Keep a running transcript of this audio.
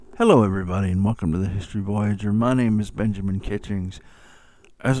Hello, everybody, and welcome to the History Voyager. My name is Benjamin Kitchings.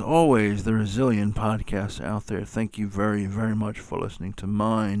 As always, there are a zillion podcasts out there. Thank you very, very much for listening to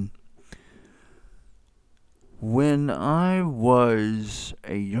mine. When I was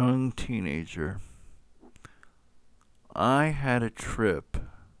a young teenager, I had a trip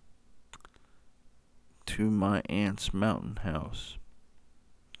to my aunt's mountain house,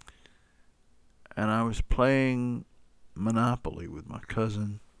 and I was playing Monopoly with my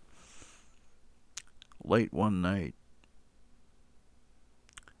cousin late one night,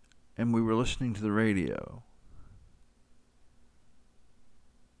 and we were listening to the radio,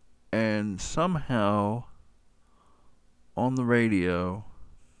 and somehow on the radio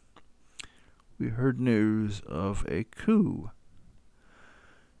we heard news of a coup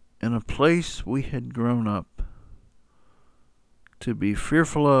in a place we had grown up to be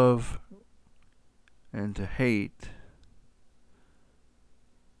fearful of and to hate.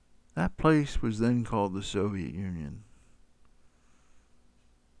 That place was then called the Soviet Union.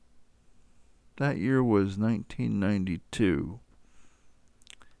 That year was 1992.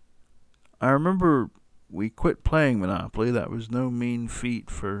 I remember we quit playing Monopoly. That was no mean feat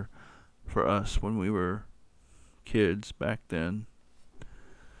for us when we were kids back then.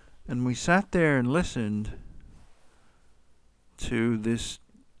 And we sat there and listened to this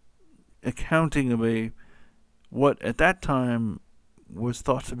accounting of what at that time was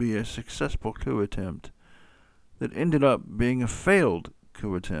thought to be a successful coup attempt that ended up being a failed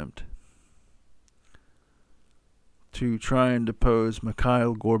coup attempt to try and depose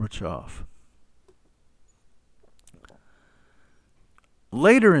Mikhail Gorbachev.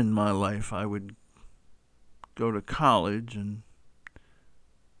 Later in my life, I would go to college, and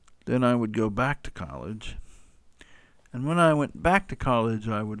then I would go back to college. And when I went back to college,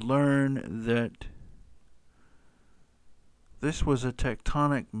 I would learn that this was a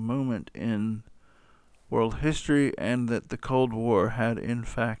tectonic moment in world history, and that the Cold War had in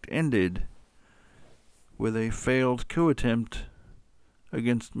fact ended with a failed coup attempt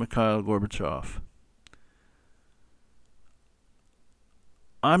against Mikhail Gorbachev.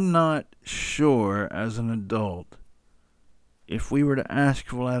 I'm not sure as an adult if we were to ask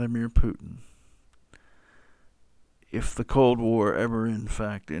Vladimir Putin if the Cold War ever in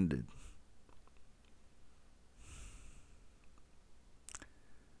fact ended.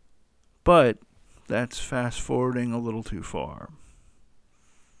 But that's fast forwarding a little too far.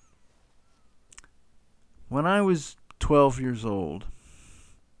 When I was 12 years old,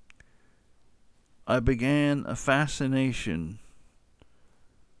 I began a fascination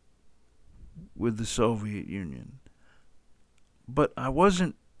with the Soviet Union. But I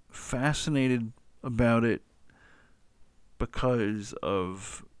wasn't fascinated about it because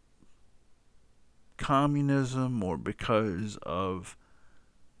of communism or because of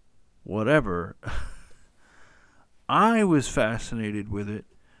whatever. I was fascinated with it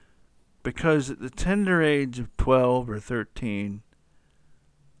because at the tender age of 12 or 13,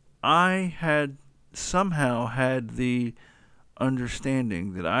 I had somehow had the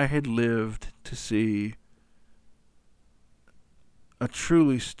understanding that I had lived to see a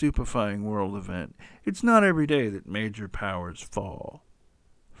truly stupefying world event. It's not every day that major powers fall,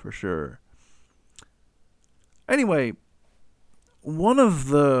 for sure. Anyway, one of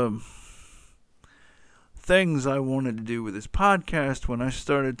the things I wanted to do with this podcast when I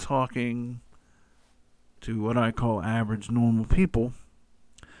started talking to what I call average normal people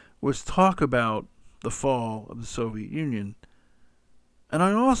was talk about the fall of the Soviet Union. And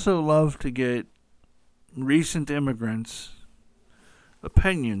I also love to get recent immigrants'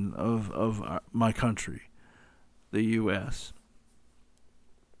 opinion of my country, the U.S.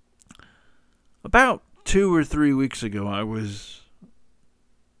 About 2 or 3 weeks ago, I was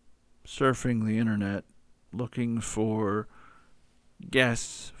surfing the internet looking for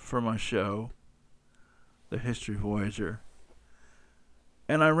guests for my show, The History Voyager,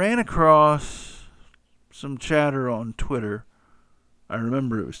 and I ran across some chatter on Twitter. I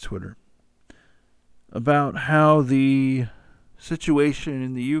remember it was Twitter, about how the situation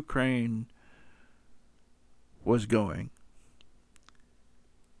in the Ukraine was going.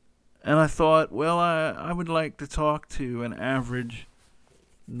 And I thought, well, I would like to talk to an average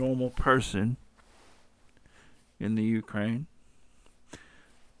normal person in the Ukraine.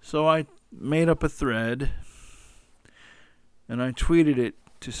 So I made up a thread, and I tweeted it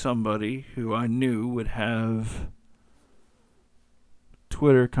to somebody who I knew would have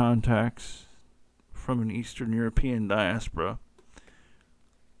Twitter contacts from an Eastern European diaspora.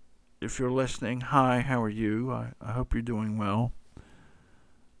 If you're listening, hi, how are you? I hope you're doing well.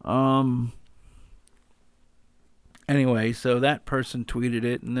 Anyway, so that person tweeted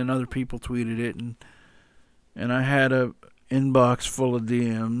it, and then other people tweeted it, and I had a inbox full of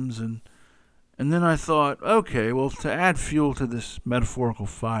DMs, and then I thought, okay, well, to add fuel to this metaphorical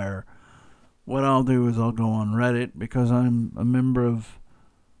fire, what I'll do is I'll go on Reddit, because I'm a member of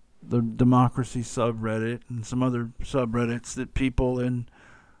the Democracy subreddit and some other subreddits that people in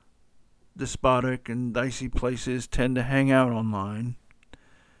despotic and dicey places tend to hang out online.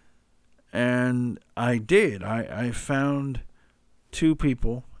 And I did. I found two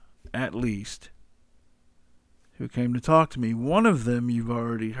people, at least, who came to talk to me. One of them you've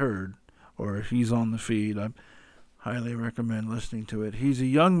already heard, or he's on the feed. I highly recommend listening to it. He's a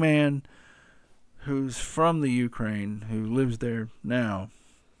young man who's from the Ukraine, who lives there now.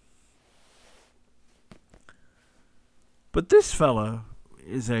 But this fellow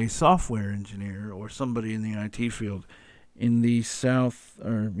is a software engineer or somebody in the IT field in the South,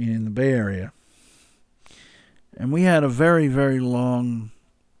 or in the Bay Area. And we had a very, very long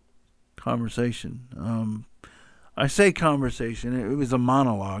conversation. I say conversation, it was a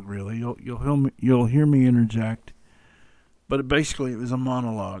monologue, really. You'll hear me interject, but basically it was a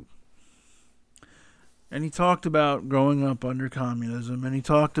monologue. And he talked about growing up under communism, and he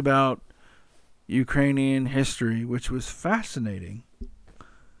talked about Ukrainian history, which was fascinating.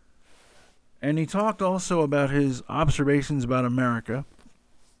 And he talked also about his observations about America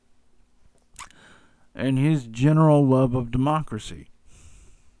and his general love of democracy.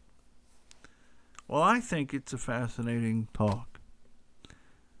 Well, I think it's a fascinating talk.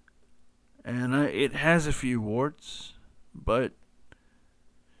 And it has a few warts, but,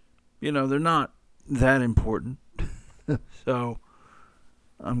 they're not that important. So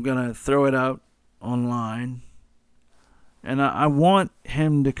I'm going to throw it out online. And I want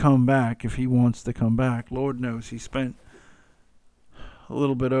him to come back if he wants to come back. Lord knows he spent a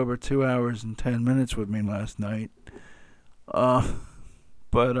little bit over 2 hours and 10 minutes with me last night. But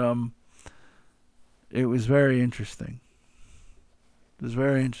it was very interesting. It was a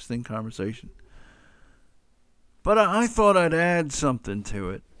very interesting conversation. But I thought I'd add something to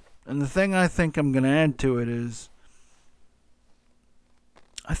it. And the thing I think I'm going to add to it is,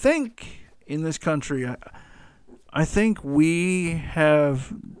 I think in this country, I think we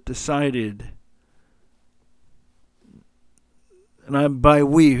have decided, and by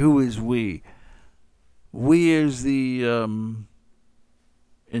we, who is we? We is the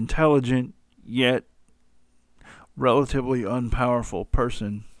intelligent yet relatively unpowerful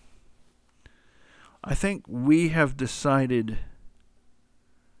person. I think we have decided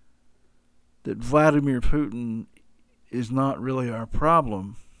that Vladimir Putin is not really our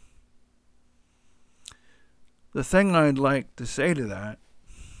problem. The thing I'd like to say to that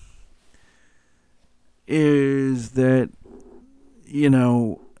is that,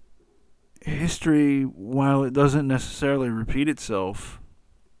 history, while it doesn't necessarily repeat itself,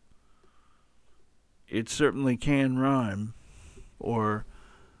 it certainly can rhyme or,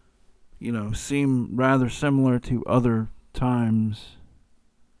 seem rather similar to other times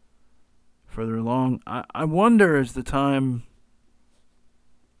further along. I wonder, as the time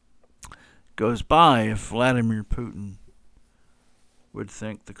goes by, if Vladimir Putin would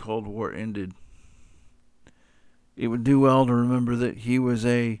think the Cold War ended. It would do well to remember that he was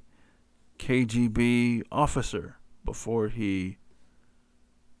a KGB officer before he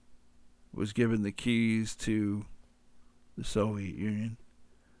was given the keys to the Soviet Union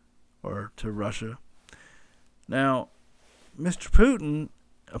or to Russia. Now, Mr. Putin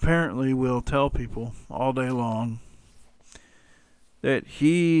apparently will tell people all day long that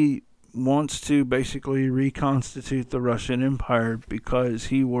he wants to basically reconstitute the Russian Empire because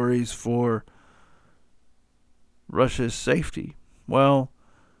he worries for Russia's safety. Well,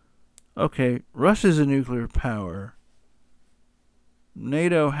 okay, Russia's a nuclear power.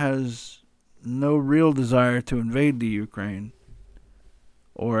 NATO has no real desire to invade the Ukraine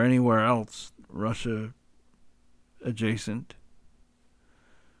or anywhere else Russia adjacent.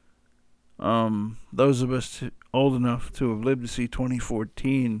 Those of us old enough to have lived to see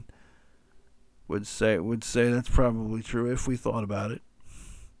 2014 would say that's probably true if we thought about it.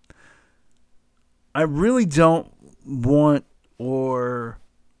 I really don't want or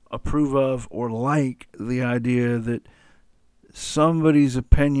approve of or like the idea that somebody's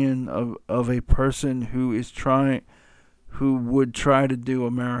opinion of a person who would try to do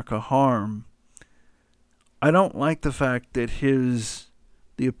America harm. I don't like the fact that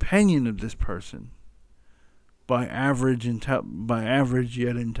the opinion of this person by average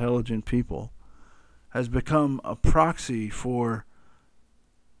yet intelligent people has become a proxy for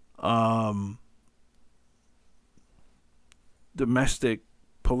domestic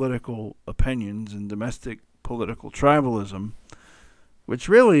political opinions and domestic political tribalism, which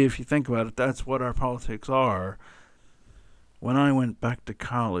really, if you think about it, that's what our politics are. When I went back to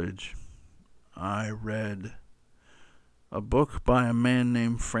college, I read a book by a man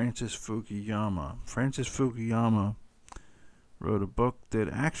named Francis Fukuyama. Francis Fukuyama wrote a book that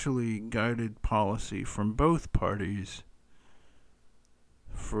actually guided policy from both parties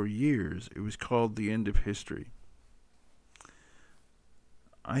for years. It was called The End of History.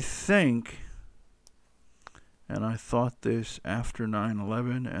 I think, and I thought this after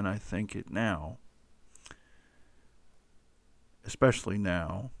 9/11, and I think it now, especially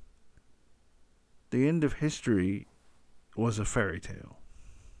now, the end of history was a fairy tale.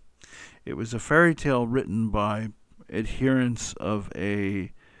 It was a fairy tale written by adherents of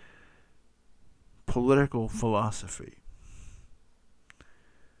a political philosophy.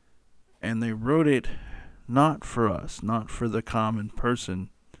 And they wrote it not for us, not for the common person,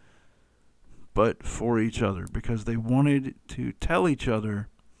 but for each other, because they wanted to tell each other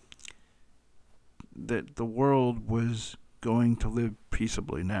that the world was going to live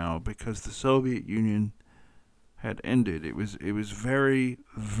peaceably now because the Soviet Union had ended. It was very,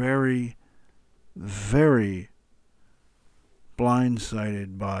 very, very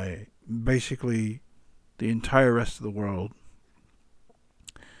blindsided by basically the entire rest of the world.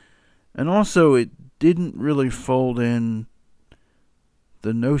 And also, it didn't really fold in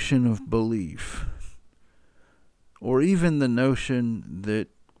the notion of belief, or even the notion that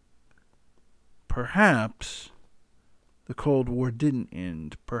perhaps the Cold War didn't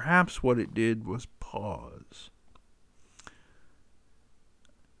end. Perhaps what it did was pause.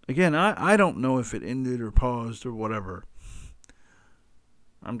 Again, I don't know if it ended or paused or whatever.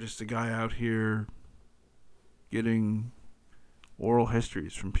 I'm just a guy out here getting oral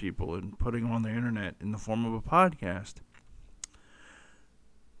histories from people and putting them on the internet in the form of a podcast.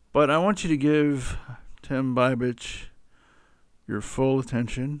 But I want you to give Tim Bybich your full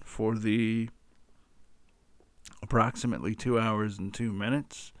attention for the approximately 2 hours and 2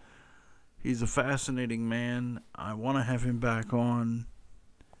 minutes. He's a fascinating man. I want to have him back on.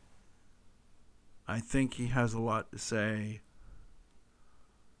 I think he has a lot to say.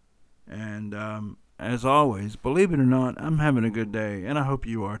 And as always, believe it or not, I'm having a good day, and I hope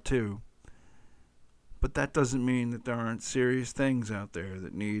you are too. But that doesn't mean that there aren't serious things out there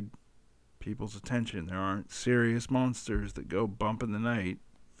that need people's attention. There aren't serious monsters that go bump in the night.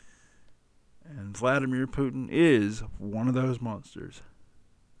 And Vladimir Putin is one of those monsters.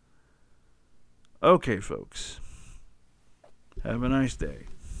 Okay, folks. Have a nice day.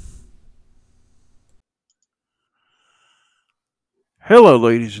 Hello,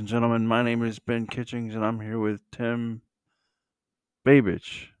 ladies and gentlemen. My name is Ben Kitchings, and I'm here with Tim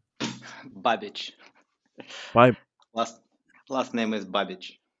Babich. Babbage. Bye, Last name is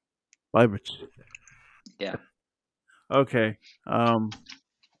Babbage. Babich. Yeah. Okay.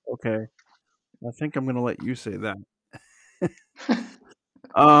 Okay. I think I'm gonna let you say that.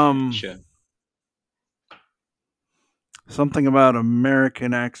 Um. Sure. Something about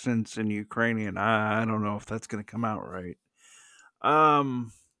American accents in Ukrainian. I don't know if that's gonna come out right.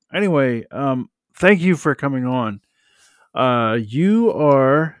 Um. Anyway. Thank you for coming on. You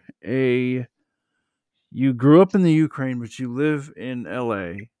are a. You grew up in the Ukraine, but you live in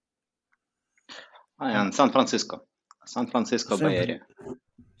L.A. I and am San Francisco. San Francisco San Bay Fran- Area.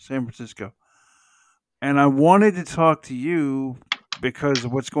 San Francisco. And I wanted to talk to you because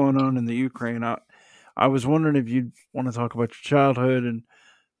of what's going on in the Ukraine. I was wondering if you'd want to talk about your childhood and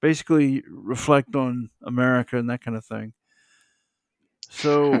basically reflect on America and that kind of thing.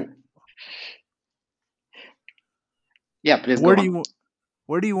 So, Yeah, please where go do on. you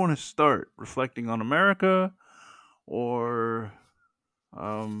where do you want to start? Reflecting on America, or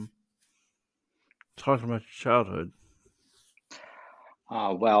um, talking about your childhood?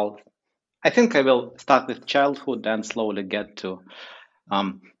 Well, I think I will start with childhood and slowly get to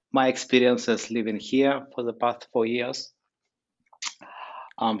um, my experiences living here for the past 4 years.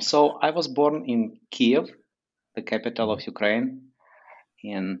 So I was born in Kiev, the capital of Ukraine,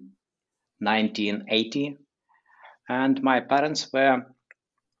 in 1980, and my parents were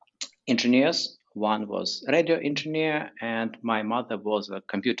engineers. One was radio engineer, and my mother was a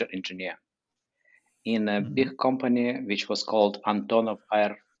computer engineer in a Mm-hmm. big company which was called Antonov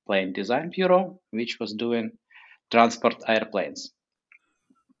Airplane Design Bureau, which was doing transport airplanes.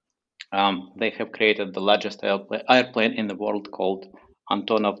 They have created the largest airplane in the world called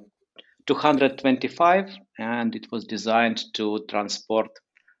Antonov 225, and it was designed to transport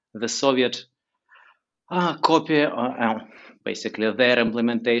the Soviet copy, basically their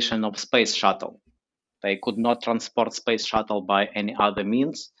implementation of space shuttle. They could not transport space shuttle by any other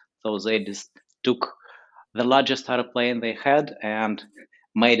means, so they just took the largest airplane they had and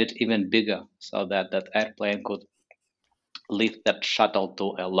made it even bigger so that that airplane could lift that shuttle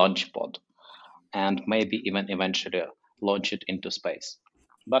to a launch pod and maybe even eventually launch it into space.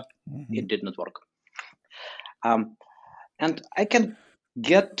 But Mm-hmm. it did not work. And I can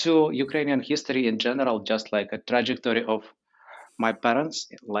get to Ukrainian history in general, just like a trajectory of my parents.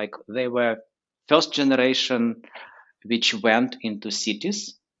 Like they were first generation which went into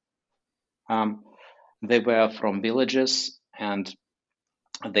cities. They were from villages and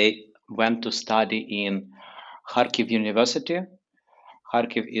they went to study in Kharkiv University.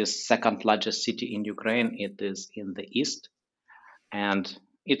 Kharkiv is second largest city in Ukraine. It is in the east, and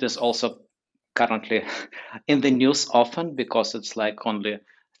it is also currently in the news often because it's like only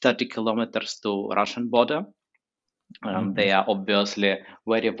 30 kilometers to Russian border. They are obviously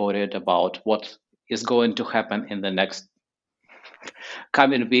very worried about what is going to happen in the next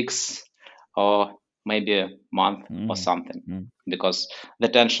coming weeks or maybe a month or something, because the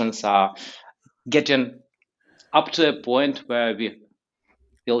tensions are getting up to a point where we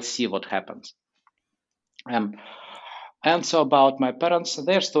will see what happens. And so about my parents,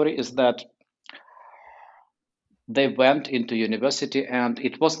 their story is that they went into university and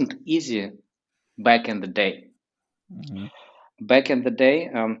it wasn't easy back in the day. Back in the day,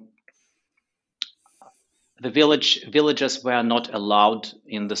 the villagers were not allowed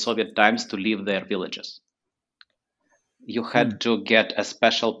in the Soviet times to leave their villages. You had to get a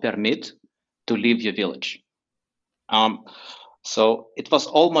special permit to leave your village. So it was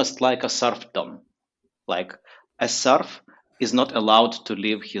almost like a serfdom. Like a serf is not allowed to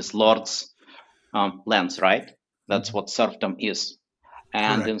leave his lord's lands, right? That's what serfdom is.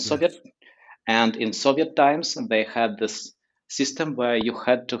 And Correct. in Soviet times, they had this system where you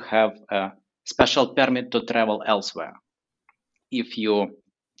had to have a special permit to travel elsewhere.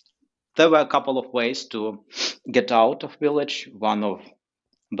 There were a couple of ways to get out of village. One of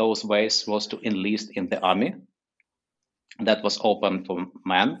those ways was to enlist in the army. That was open for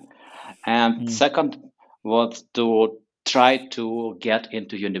men. And second was to try to get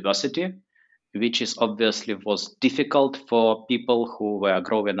into university, which is obviously was difficult for people who were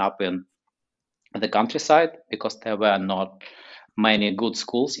growing up in the countryside because there were not many good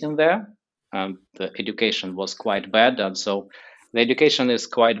schools in there. The education was quite bad, and so the education is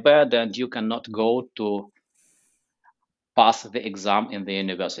quite bad, and you cannot go to pass the exam in the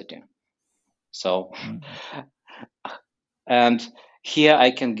university. So, and here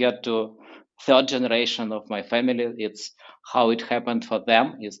I can get to third generation of my family. It's how it happened for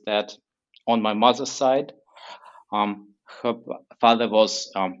them is that on my mother's side, her father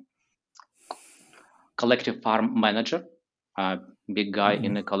was collective farm manager, a big guy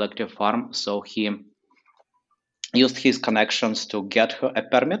in a collective farm. So he used his connections to get her a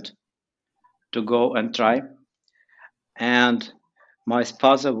permit to go and try. And my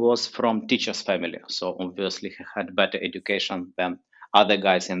father was from teacher's family, so obviously he had better education than other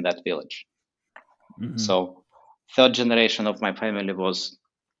guys in that village. So third generation of my family was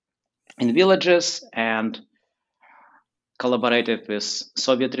in villages and collaborated with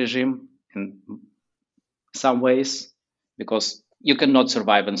Soviet regime in some ways, because you cannot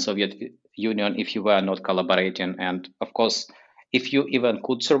survive in Soviet Union if you were not collaborating. And of course, if you even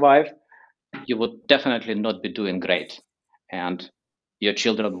could survive, you would definitely not be doing great. And your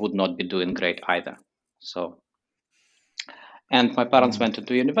children would not be doing great either. So, and my parents went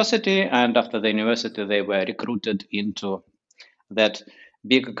into university, and after the university, they were recruited into that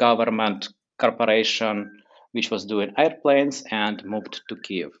big government corporation which was doing airplanes and moved to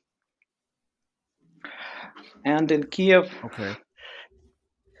Kiev. And in Kiev,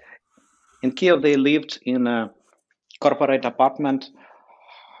 they lived in a corporate apartment.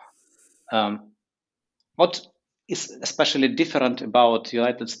 What is especially different about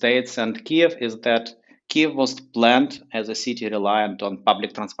United States and Kiev is that Kiev was planned as a city reliant on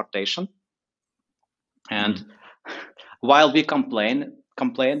public transportation. And while we complained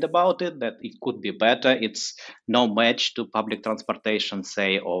about it, that it could be better, it's no match to public transportation,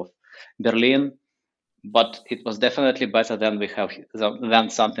 say, of Berlin, but it was definitely better than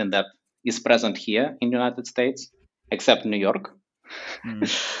something that is present here in the United States, except New York.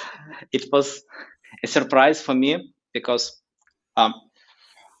 It was a surprise for me because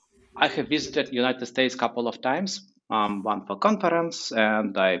I have visited United States a couple of times, one for conference,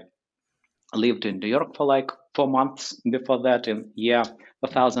 and I lived in New York for like 4 months before that in year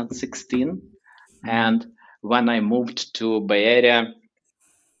 2016. And when I moved to Bay Area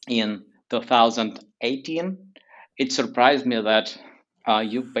in 2018, it surprised me that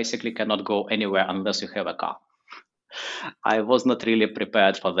you basically cannot go anywhere unless you have a car. I was not really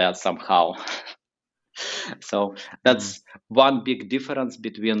prepared for that somehow. So that's one big difference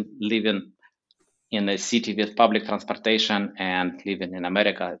between living in a city with public transportation and living in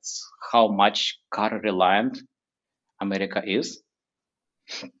America. It's how much car reliant America is.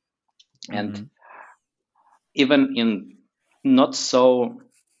 And even in not so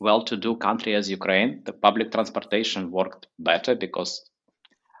well-to-do country as Ukraine, the public transportation worked better because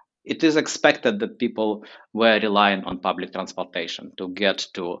it is expected that people were relying on public transportation to get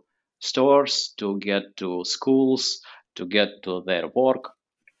to stores, to get to schools, to get to their work.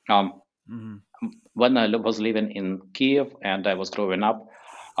 Um, when I was living in Kiev and I was growing up,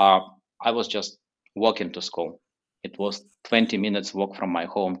 I was just walking to school. It was 20 minutes walk from my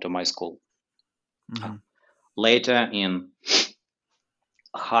home to my school. Later in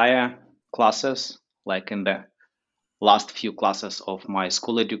higher classes, like in the last few classes of my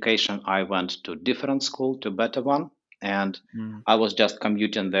school education, I went to different school, to better one, and I was just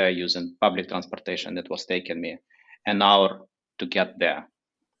commuting there using public transportation. It was taking me an hour to get there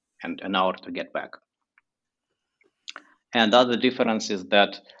and an hour to get back. And the other difference is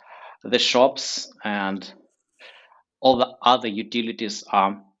that the shops and all the other utilities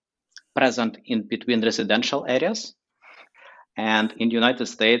are present in between residential areas. And in the United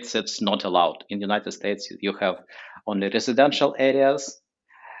States, it's not allowed. In the United States, you have only residential areas,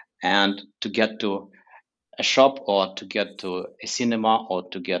 and to get to a shop or to get to a cinema or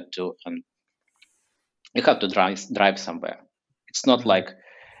to get to you have to drive somewhere. It's not like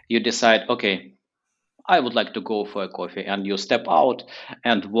you decide, okay, I would like to go for a coffee, and you step out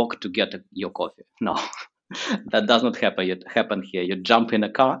and walk to get your coffee. No, that does not happen here. You jump in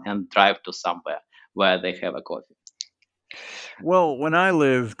a car and drive to somewhere where they have a coffee. Well, when I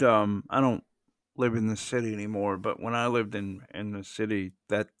lived, I don't live in the city anymore, but when I lived in the city,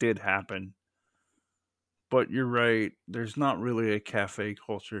 that did happen. But you're right. There's not really a cafe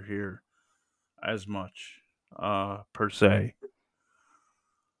culture here as much, per se.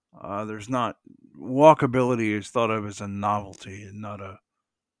 There's not walkability is thought of as a novelty and not a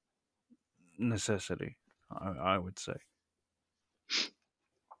necessity. I would say.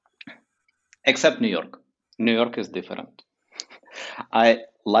 Except New York. New York is different. I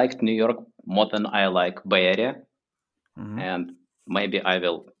liked New York more than I like Bay Area, and maybe I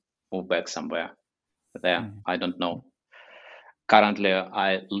will move back somewhere there. I don't know. Currently,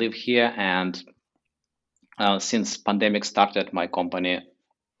 I live here, and since pandemic started, my company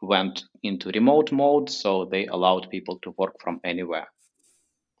went into remote mode, so they allowed people to work from anywhere.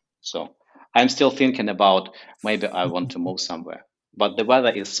 So I'm still thinking about maybe I want to move somewhere, but the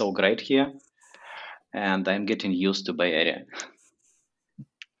weather is so great here, and I'm getting used to Bay Area.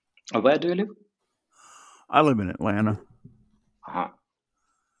 Where do you live? I live in Atlanta. Uh-huh.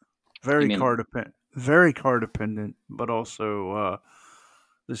 Very You mean? car dependent, but also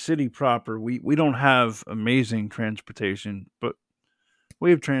the city proper. We don't have amazing transportation, but we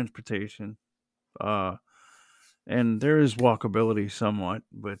have transportation. Uh, and there is walkability somewhat,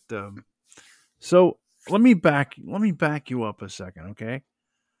 but so let me back you up a second, okay?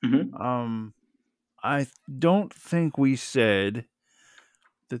 Mhm. Um, I don't think we said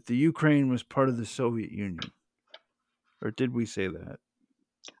that the Ukraine was part of the Soviet Union, or did we say that?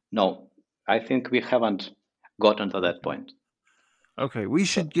 No, I think we haven't gotten to that Okay, point. okay, we So,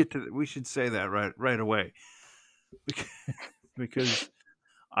 should get to we should say that right away because because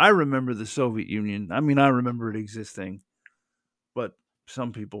I remember the Soviet Union. I mean, I remember it existing, but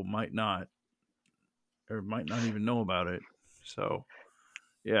some people might not or might not even know about it. So,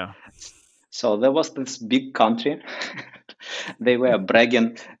 yeah. so there was this big country. They were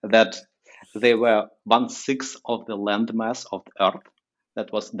bragging that they were 1/6 of the landmass of the Earth.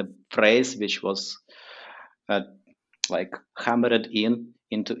 That was the phrase which was uh, like hammered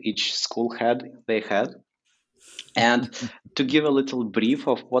into each school head they had. And to give a little brief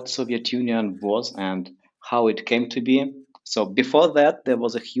of what Soviet Union was and how it came to be. So before that, there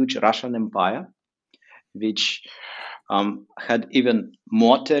was a huge Russian Empire, which had even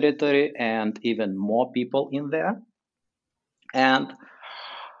more territory and even more people in there. And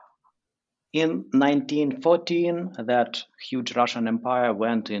in 1914, that huge Russian Empire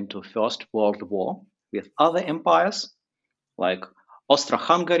went into First World War with other empires like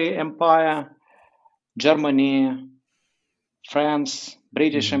Austro-Hungary Empire, Germany, France,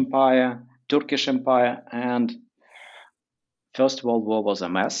 British Mhm. Empire, Turkish Empire, and First World War was a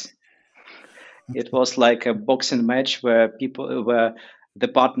mess. It was like a boxing match where the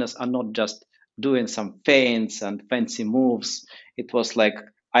partners are not just doing some feints and fancy moves. It was like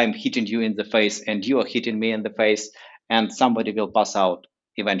I'm hitting you in the face and you are hitting me in the face, and somebody will pass out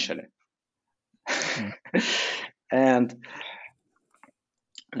eventually. Mhm. And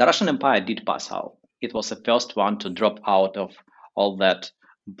the Russian Empire did pass out. it was the first one to drop out of all that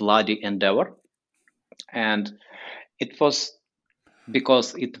bloody endeavor. And it was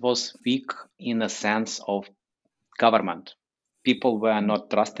because it was weak in a sense of government. People were not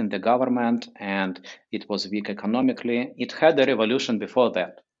trusting the government, and it was weak economically. It had a revolution before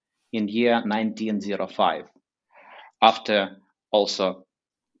that, in year 1905, after also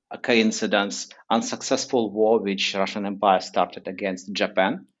a coincidence, unsuccessful war which Russian Empire started against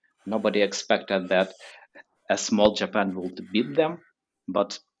Japan. Nobody expected that a small Japan would beat them,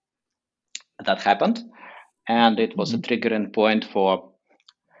 but that happened, and it was a triggering point for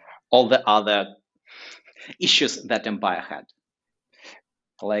all the other issues that empire had.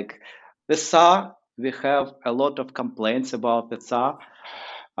 Like the Tsar, we have a lot of complaints about the Tsar.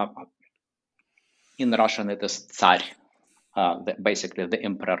 In Russian, it is Tsar, basically the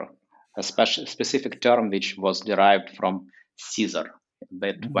emperor, a specific term which was derived from Caesar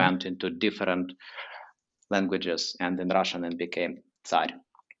that went into different languages, and in Russian it became Tsar.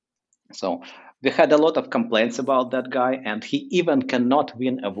 So we had a lot of complaints about that guy, and he even cannot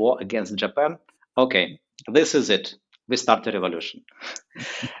win a war against Japan. Okay, this is it. We start the revolution.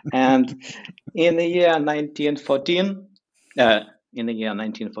 And in the year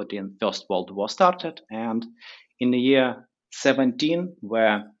 1914, First World War started, and in the year 17,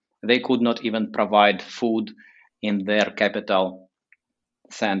 where they could not even provide food in their capital,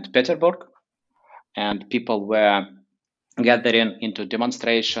 St. Petersburg, and people were gathering into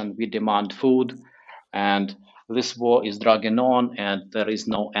demonstration. We demand food, and this war is dragging on, and there is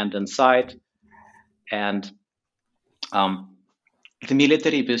no end in sight. And the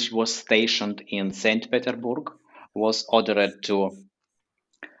military, which was stationed in St. Petersburg, was ordered to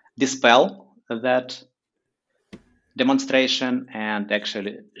dispel that demonstration and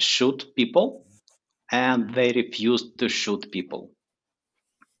actually shoot people, and they refused to shoot people.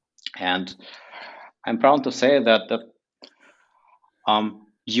 And I'm proud to say that the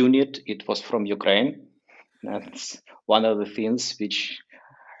unit, it was from Ukraine. That's one of the things which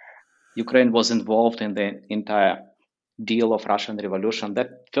Ukraine was involved in the entire deal of Russian Revolution.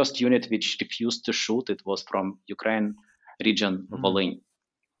 That first unit which refused to shoot, it was from Ukraine region, Volyn.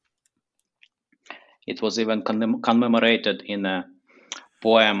 It was even commemorated in a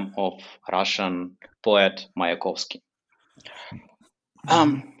poem of Russian poet Mayakovsky.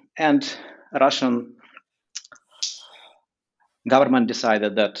 And Russian government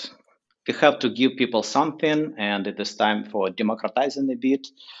decided that we have to give people something, and it is time for democratizing a bit.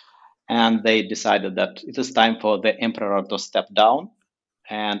 And they decided that it is time for the emperor to step down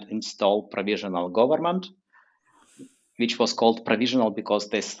and install provisional government, which was called provisional because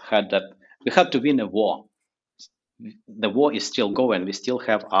they had that we have to win a war. The war is still going. We still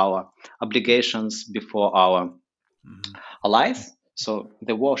have our obligations before our allies. So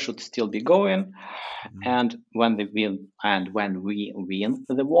the war should still be going. And when we win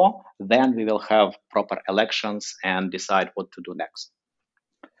the war, then we will have proper elections and decide what to do next.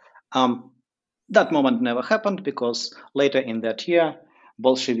 That moment never happened because later in that year,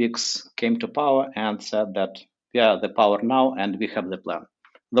 Bolsheviks came to power and said that we are the power now and we have the plan.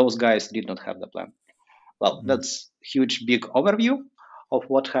 Those guys did not have the plan. Well, that's huge, big overview of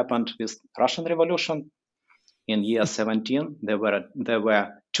what happened with Russian Revolution. In year 17, there were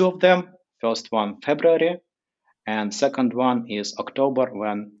two of them. First one, February, and second one is October,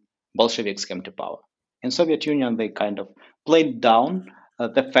 when Bolsheviks came to power. In Soviet Union, they kind of played down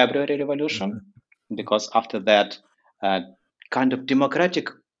the February Revolution because after that, kind of democratic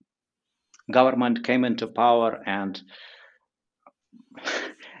government came into power, and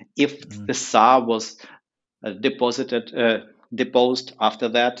if the Tsar was deposed after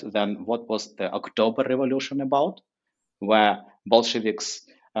that, then what was the October Revolution about, where Bolsheviks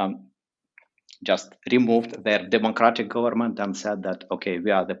just removed their democratic government and said that, okay,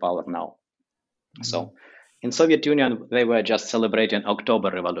 we are the power now. So in Soviet Union, they were just celebrating October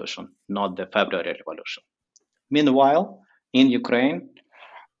Revolution, not the February Revolution. Meanwhile, in Ukraine,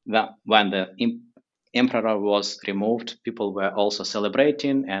 when the emperor was removed, people were also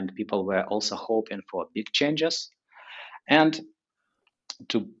celebrating and people were also hoping for big changes. And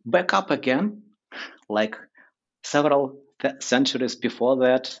to back up again, like several centuries before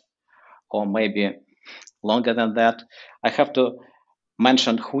that, or maybe longer than that, I have to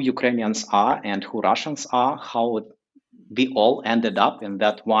mention who Ukrainians are and who Russians are, how we all ended up in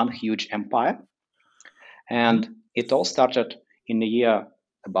that one huge empire. And it all started in the year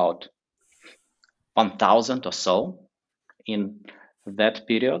about 1000 or so. In that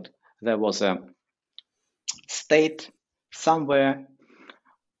period, there was a state somewhere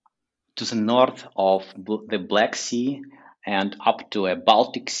to the north of the Black Sea and up to a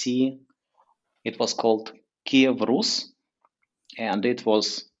Baltic Sea, It was called Kiev Rus, and it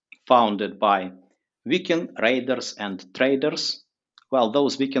was founded by Viking raiders and traders. Well,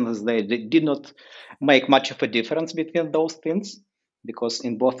 those Vikings, they did not make much of a difference between those things, because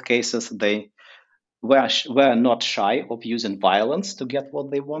in both cases they were not shy of using violence to get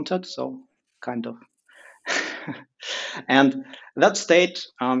what they wanted. So kind of, and that state,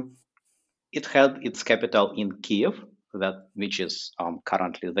 it had its capital in Kiev, which is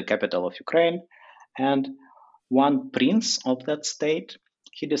currently the capital of Ukraine, and one prince of that state,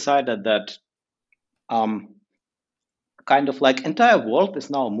 he decided that kind of like entire world is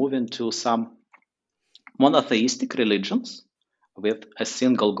now moving to some monotheistic religions with a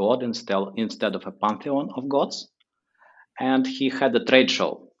single god instead of a pantheon of gods. And he had a trade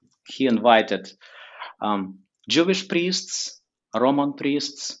show. He invited Jewish priests, Roman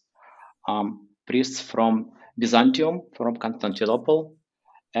priests, priests from Byzantium, from Constantinople,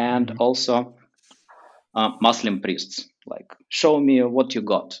 and also Muslim priests. Like, show me what you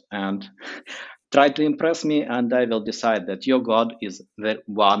got and try to impress me, and I will decide that your God is the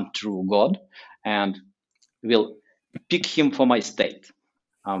one true God, and will pick him for my state.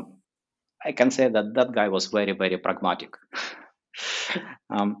 I can say that that guy was very, very pragmatic.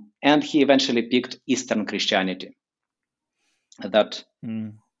 And he eventually picked Eastern Christianity. That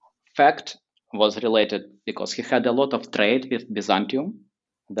fact was related because he had a lot of trade with Byzantium.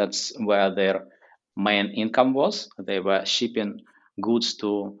 That's where their main income was. They were shipping goods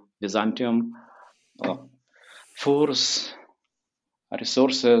to Byzantium, furs,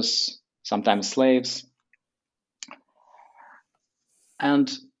 resources, sometimes slaves.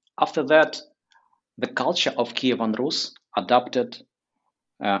 And after that, the culture of Kievan Rus adopted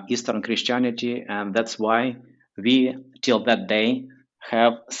Eastern Christianity, and that's why we, till that day,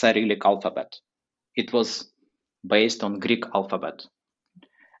 have Cyrillic alphabet. It was based on Greek alphabet.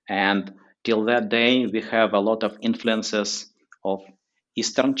 And till that day, we have a lot of influences of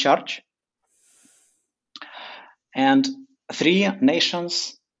Eastern Church. And three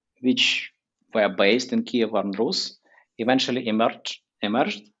nations which were based in Kievan Rus eventually emerged.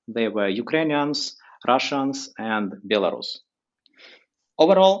 They were Ukrainians, Russians, and Belarus.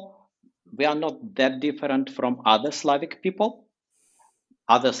 Overall, we are not that different from other Slavic people.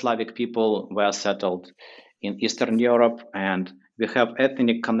 Other Slavic people were settled in Eastern Europe, and we have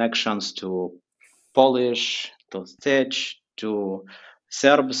ethnic connections to Polish, to Czech, to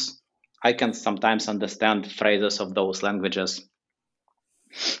Serbs. I can sometimes understand phrases of those languages,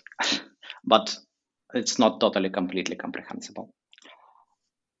 but it's not totally completely comprehensible.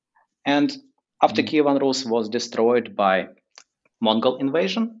 And after Kievan Rus was destroyed by Mongol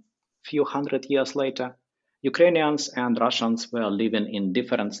invasion, few hundred years later, Ukrainians and Russians were living in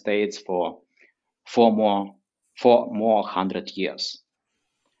different states for four more hundred years.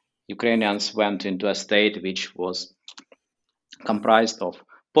 Ukrainians went into a state which was comprised of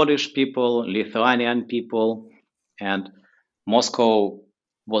Polish people, Lithuanian people, and Moscow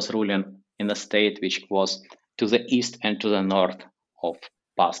was ruling in a state which was to the east and to the north of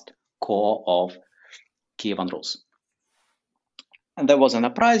past core of Kievan Rus. And there was an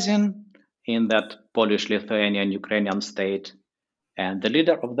uprising in that Polish-Lithuanian Ukrainian state, and the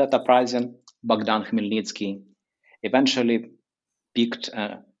leader of that uprising, Bogdan Khmelnytsky, eventually picked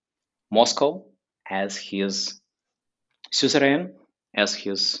Moscow as his suzerain, as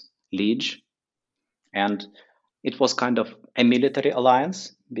his liege, and it was kind of a military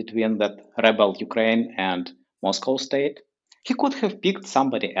alliance between that rebel Ukraine and Moscow state. He could have picked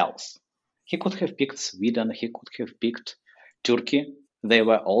somebody else. He could have picked Sweden. He could have picked Turkey. They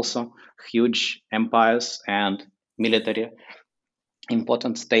were also huge empires and military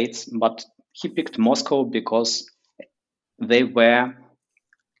important states, but he picked Moscow because they were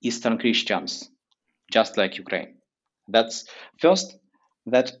Eastern Christians, just like Ukraine. That's first,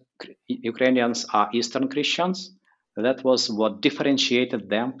 that Ukrainians are Eastern Christians. That was what differentiated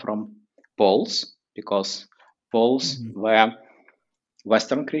them from Poles, because Poles were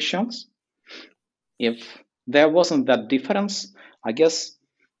Western Christians. If there wasn't that difference, I guess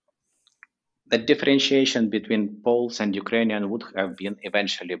the differentiation between Poles and Ukrainian would have been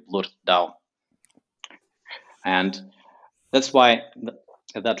eventually blurred down. And that's why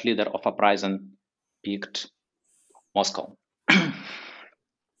that leader of uprising picked Moscow.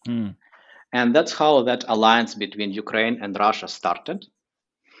 And that's how that alliance between Ukraine and Russia started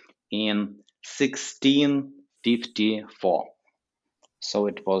in 1654. So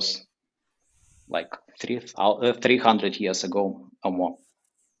it was like 300 years ago or more.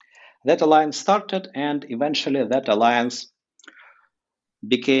 That alliance started, and eventually that alliance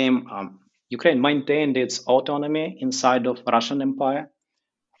became, Ukraine maintained its autonomy inside of Russian Empire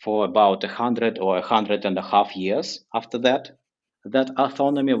for about 100 or 100 and a half years after that. That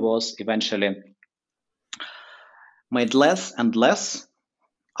autonomy was eventually made less and less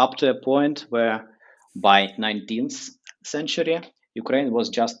up to a point where by 19th century, Ukraine was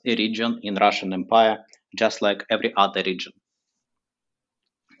just a region in Russian Empire, just like every other region.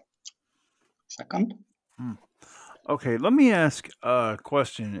 Second. Okay, let me ask a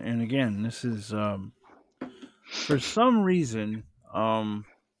question. And again, this is for some reason,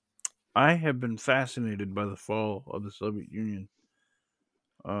 I have been fascinated by the fall of the Soviet Union.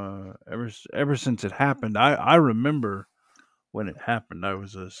 Ever since it happened, I remember when it happened. I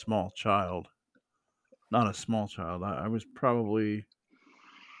was a small child, not a small child. I was probably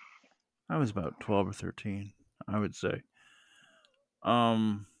I was about 12 or 13, I would say.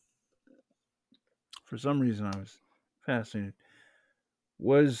 Um, for some reason, I was fascinated.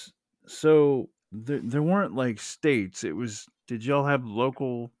 Was so there weren't like states. It was. Did y'all have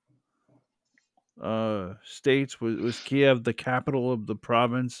local states? Was Kiev the capital of the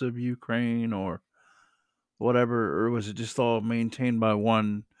province of Ukraine or whatever, or was it just all maintained by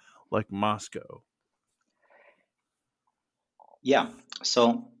one, like Moscow? Yeah.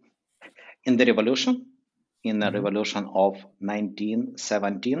 So in the revolution, in the Mm-hmm. revolution of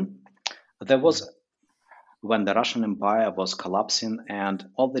 1917, there was when the Russian Empire was collapsing and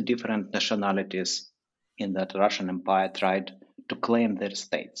all the different nationalities in that Russian Empire tried to claim their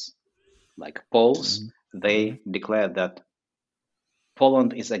states. Like Poles, Mm-hmm. they declared that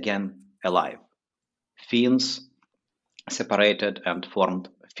Poland is again alive. Finns separated and formed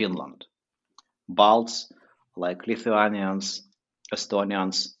Finland. Balts, like Lithuanians,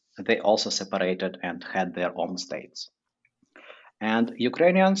 Estonians, they also separated and had their own states. And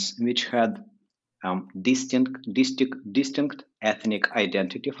Ukrainians, which had distinct ethnic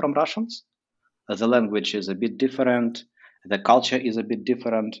identity from Russians, the language is a bit different, the culture is a bit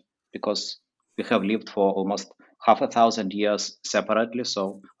different because we have lived for almost half a thousand years separately.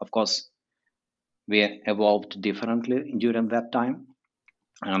 So, of course, we evolved differently during that time.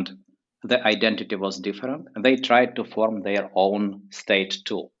 And the identity was different. They tried to form their own state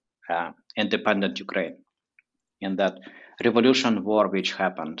too, independent Ukraine. In that revolution war which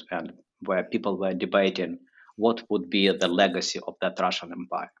happened and where people were debating what would be the legacy of that Russian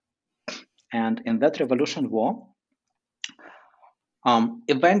Empire. And in that revolution war,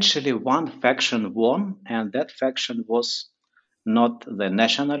 eventually one faction won, and that faction was not the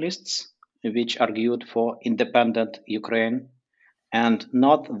nationalists, which argued for independent Ukraine, and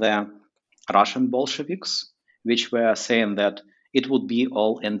not the Russian Bolsheviks, which were saying that it would be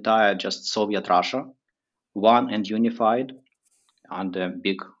all entire just Soviet Russia, one and unified under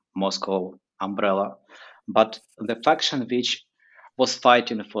big Moscow umbrella, but the faction which was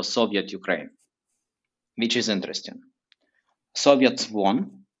fighting for Soviet Ukraine, which is interesting. Soviets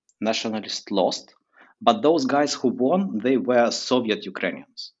won, nationalists lost, but those guys who won, they were Soviet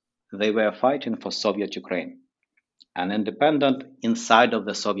Ukrainians. They were fighting for Soviet Ukraine, an independent inside of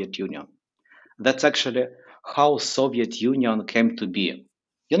the Soviet Union. That's actually how Soviet Union came to be.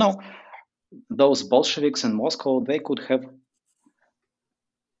 You know, those Bolsheviks in Moscow, they could have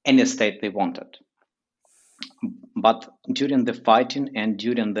any state they wanted. But during the fighting and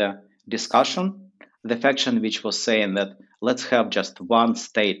during the discussion, the faction which was saying that let's have just one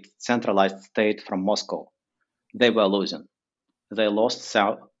state, centralized state from Moscow, they were losing. They lost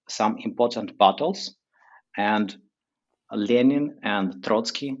some important battles, and Lenin and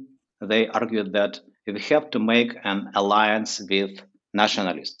Trotsky, they argued that we have to make an alliance with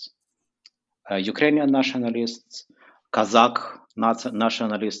nationalists, Ukrainian nationalists, Kazakh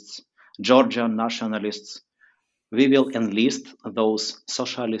nationalists, Georgian nationalists. We will enlist those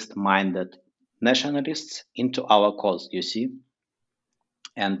socialist minded nationalists into our cause, you see,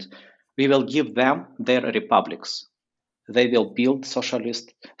 and we will give them their republics. They will build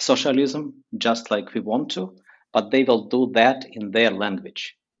socialism just like we want to, but they will do that in their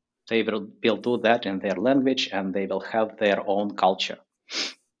language. Will do that in their language and they will have their own culture.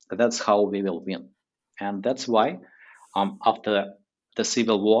 That's how we will win. And that's why after the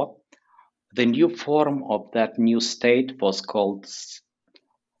Civil War, the new form of that new state was called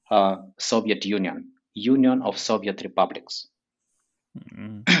Soviet Union, Union of Soviet Republics.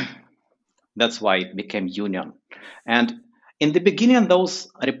 Mm-hmm. That's why it became Union. And in the beginning, those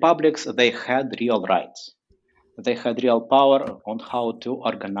republics, they had real rights. They had real power on how to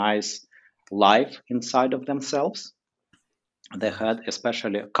organize life inside of themselves. They had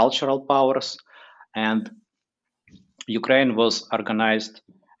especially cultural powers, and Ukraine was organized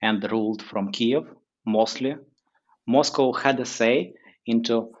and ruled from Kiev mostly. Moscow had a say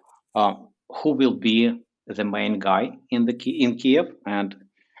into who will be the main guy in Kiev, and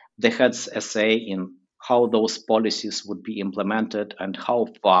they had a say in how those policies would be implemented and how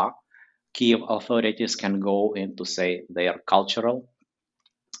far Kiev authorities can go into, say, their cultural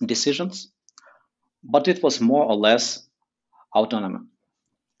decisions. But it was more or less autonomous.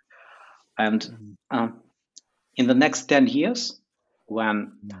 And Mm. um, in the next 10 years, when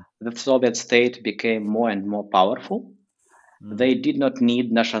Mm. the Soviet state became more and more powerful, Mm. they did not need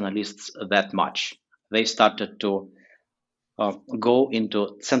nationalists that much. They started to go into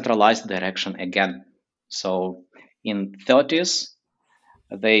centralized direction again. So in 30s,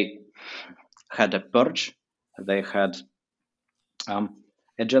 they had a purge. They had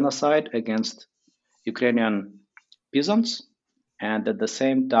a genocide against Ukrainian peasants, and at the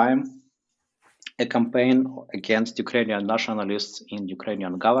same time, a campaign against Ukrainian nationalists in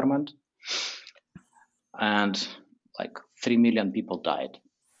Ukrainian government, and like 3 million people died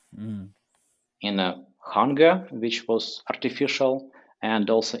Mm. in a hunger which was artificial, and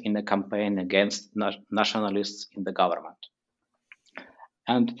also in a campaign against nationalists in the government.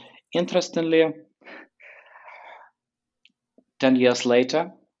 And interestingly, 10 years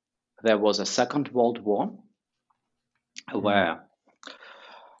later, there was a Second World War Mm. where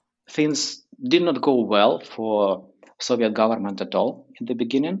things did not go well for Soviet government at all in the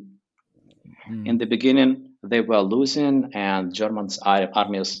beginning. In Mm. the beginning, they were losing, and German's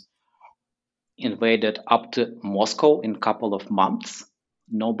armies invaded up to Moscow in a couple of months.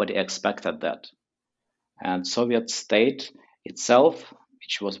 Nobody expected that. And Soviet state itself,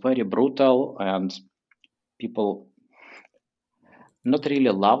 which was very brutal, and people not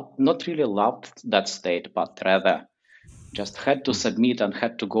really loved that state, but rather just had to Mm. submit and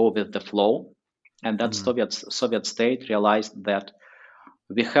had to go with the flow. And that Mm. Soviet state realized that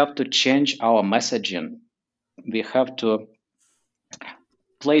we have to change our messaging. We have to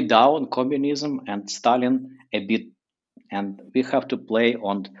play down communism and Stalin a bit, and we have to play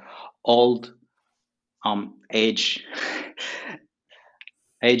on old age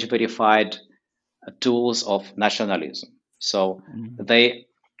age verified tools of nationalism. So Mm. they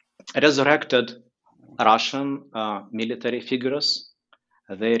resurrected Russian military figures.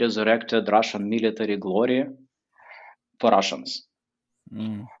 They resurrected Russian military glory for Russians.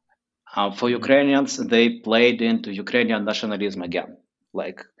 Mm. For Mm. Ukrainians, they played into Ukrainian nationalism again.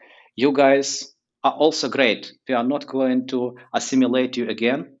 Like, you guys are also great. We are not going to assimilate you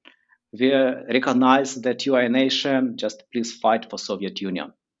again. We recognize that you are a nation. Just please fight for Soviet Union.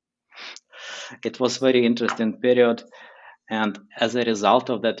 It was very interesting period, and as a result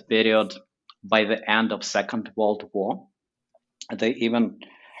of that period, by the end of Second World War, they even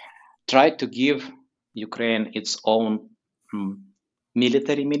tried to give Ukraine its own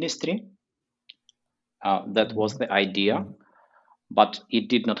military ministry. That was Mm. the idea, Mm. but it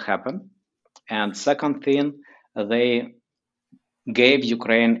did not happen. And second thing, they gave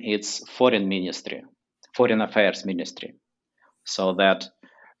Ukraine its foreign ministry, foreign affairs ministry, so that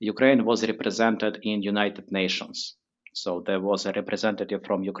Ukraine was represented in United Nations. So there was a representative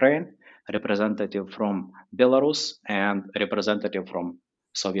from Ukraine, representative from Belarus, and representative from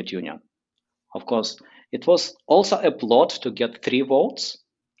Soviet Union. Of course, it was also a plot to get 3 votes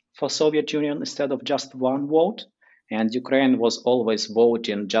for Soviet Union instead of just 1 vote. And Ukraine was always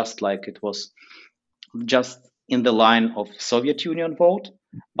voting just like it was just in the line of Soviet Union vote,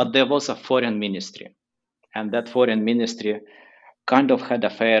 but there was a foreign ministry, and that foreign ministry kind of had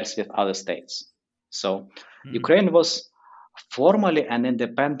affairs with other states. So Mm. Ukraine was formally an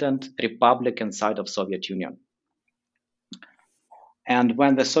independent republic inside of Soviet Union. And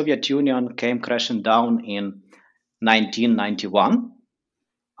when the Soviet Union came crashing down in 1991,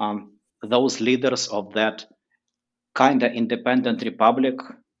 those leaders of that kind of independent republic,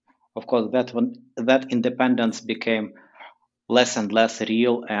 of course, that independence became less and less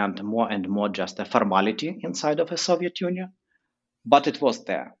real and more just a formality inside of the Soviet Union. But it was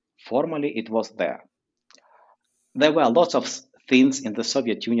there. Formally, it was there. There were lots of things in the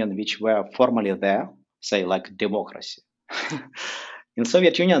Soviet Union which were formally there, say like democracy. In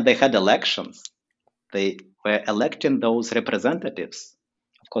Soviet Union, they had elections. They were electing those representatives.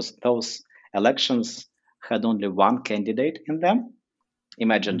 Of course, those elections had only one candidate in them.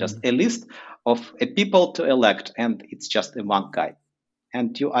 Imagine just Mm. a list of a people to elect, and it's just a one guy.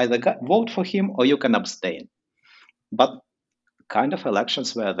 And you either vote for him or you can abstain. But kind of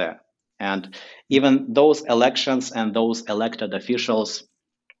elections were there. And even those elections and those elected officials,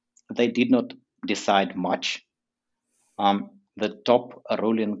 they did not decide much. The top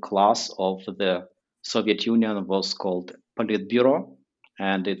ruling class of the Soviet Union was called Politburo,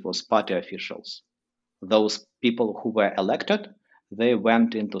 and it was party officials. Those people who were elected, they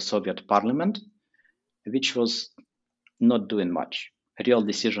went into Soviet parliament, which was not doing much. real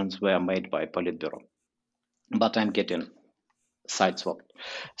decisions were made by Politburo. But I'm getting sideswiped.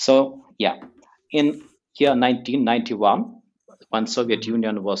 So yeah, in year 1991, when Soviet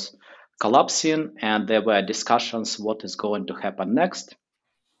Union was collapsing and there were discussions what is going to happen next,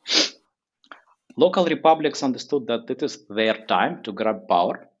 local republics understood that it is their time to grab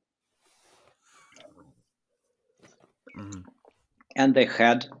power, and they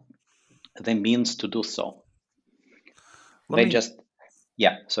had the means to do so. Let me.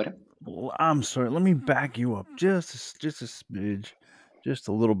 Sorry. I'm sorry. Let me back you up just a smidge, just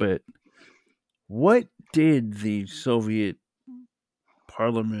a little bit. What did the Soviet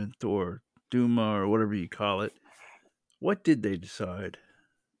Parliament or Duma or whatever you call it? What did they decide?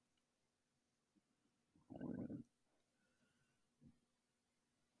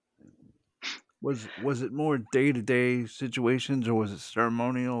 Was it more day to day situations, or was it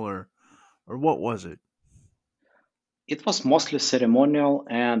ceremonial, or what was it? It was mostly ceremonial,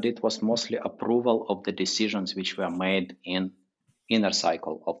 and it was mostly approval of the decisions which were made in inner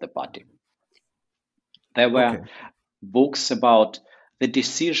cycle of the party. There Okay. were books about the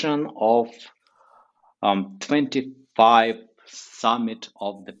decision of 25 summit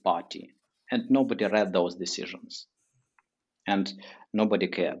of the party, and nobody read those decisions, and nobody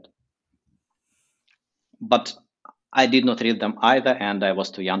cared. But I did not read them either, and I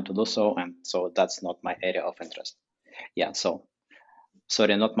was too young to do so, and so that's not my area of interest. Yeah, so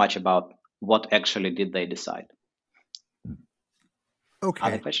sorry, not much about what actually did they decide.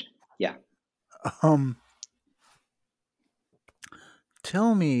 Other Okay. question? Yeah. Um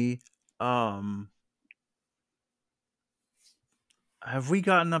tell me, um have we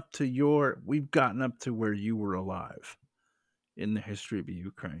gotten up to we've gotten up to where you were alive in the history of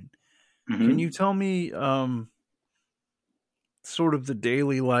Ukraine. Can you Hmm. tell me sort of the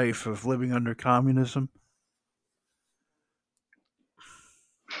daily life of living under communism?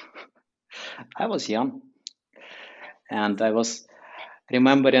 I was young, and I was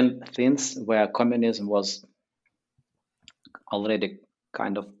remembering things where communism was already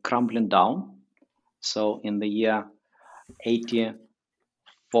kind of crumbling down. So in the year 84,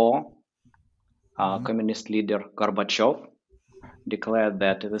 Mhm. communist leader Gorbachev declared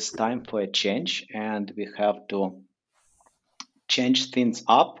that it is time for a change and we have to change things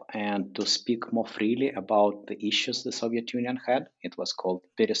up and to speak more freely about the issues the Soviet Union had. It was called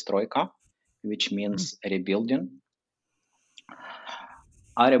perestroika, which Mhm. means rebuilding.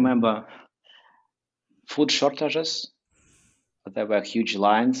 I Mhm. remember food shortages, there were huge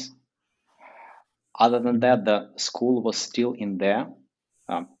lines. Other than Mhm. that, the school was still in there,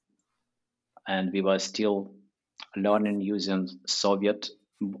 um, and we were still learning using Soviet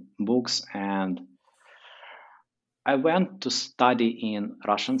books. And I went to study in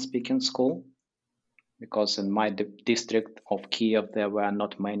Russian speaking school because in my district of Kiev, there were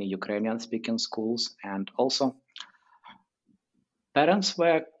not many Ukrainian speaking schools. And also, parents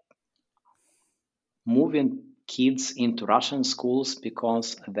were moving kids into Russian schools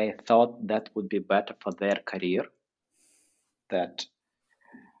because they thought that would be better for their career, that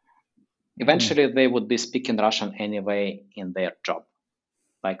Mhm. eventually they would be speaking Russian anyway in their job.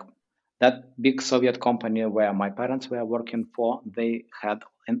 Like that big Soviet company where my parents were working for, they had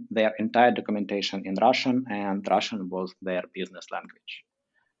their entire documentation in Russian, and Russian was their business language.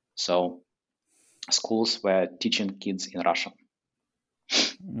 So schools were teaching kids in Russian.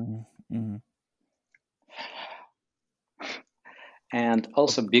 Mhm. Mhm. And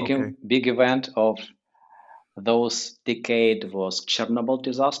also Okay. big event of those decade was Chernobyl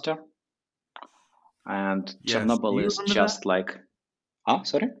disaster. And Yes. Do Chernobyl you is remember that? just like,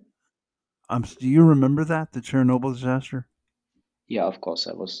 sorry? Do you remember that, the Chernobyl disaster? Yeah, of course,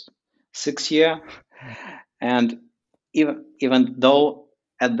 I was 6 year. And even though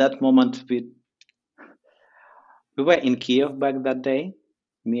at that moment we were in Kiev back that day,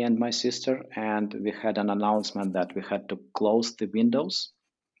 me and my sister, and we had an announcement that we had to close the windows.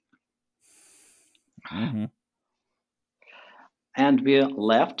 Mhm. And we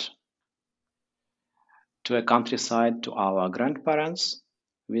left to a countryside to our grandparents.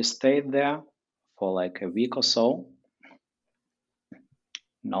 We stayed there for like a week or so.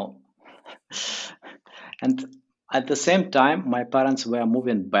 No. And at the same time, my parents were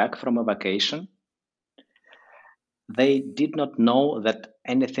moving back from a vacation. They did not know that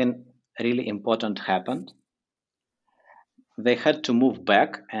anything really important happened. They had to move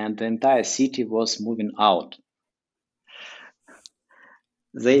back, and the entire city was moving out.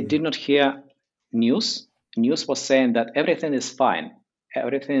 They Mhm. did not hear news. News was saying that everything is fine.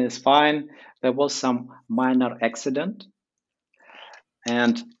 Everything is fine. There was some minor accident.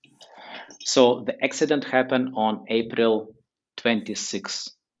 And so the accident happened on April 26.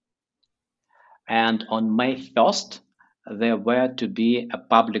 And on May 1st, there were to be a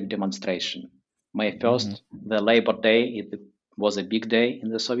public demonstration. May 1st, the Labor Day, it was a big day in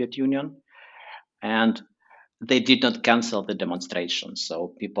the Soviet Union, and they did not cancel the demonstration.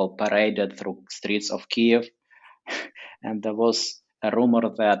 So people paraded through streets of Kiev, and there was a rumor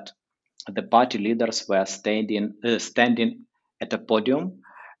that the party leaders were standing at a podium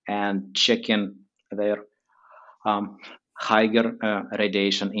and checking their higher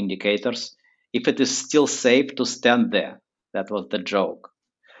radiation indicators. If it is still safe to stand there, that was the joke.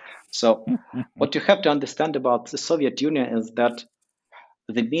 So, what you have to understand about the Soviet Union is that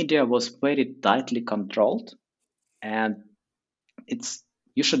the media was very tightly controlled, and it's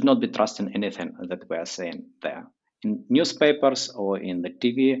you should not be trusting anything that we are saying there in newspapers or in the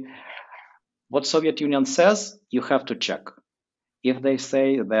TV. What Soviet Union says, you have to check. If they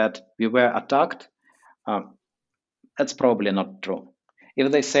say that we were attacked, that's probably not true.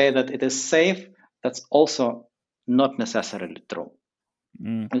 If they say that it is safe, that's also not necessarily true.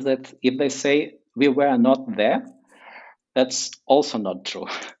 If they say we were not there, that's also not true.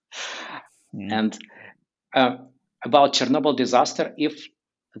 And about Chernobyl disaster, if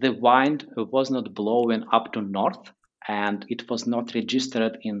the wind was not blowing up to north and it was not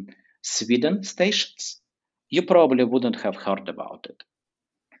registered in Sweden stations, you probably wouldn't have heard about it.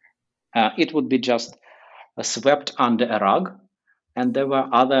 It would be just swept under a rug, and there were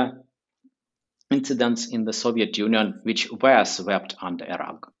other incidents in the Soviet Union which were swept under a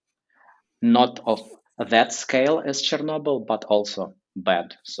rug. Not of that scale as Chernobyl, but also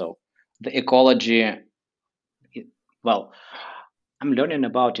bad. So the ecology, well, I'm learning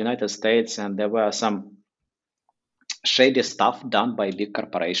about United States, and there were some shady stuff done by big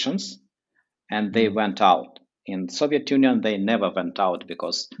corporations, and they went out. In Soviet Union, they never went out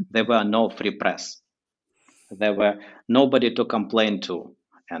because there were no free press. There were nobody to complain to,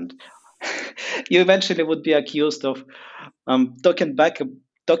 and you eventually would be accused of talking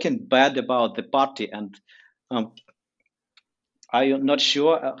bad about the party. And are you not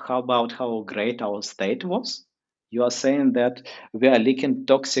sure how great our state was? You are saying that we are leaking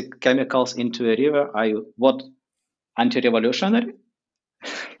toxic chemicals into a river. Are you what, anti-revolutionary?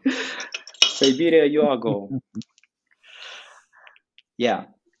 Siberia, you are go. Yeah.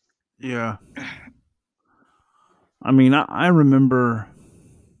 Yeah. I mean, I remember.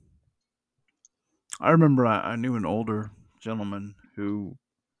 I knew an older gentleman who,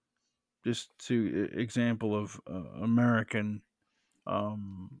 just to example of American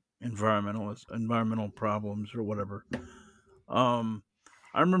environmental problems or whatever. Um,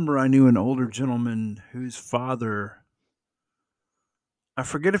 I remember I knew an older gentleman whose father. I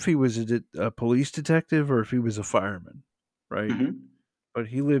forget if he was a police detective or if he was a fireman, right? Hmm. But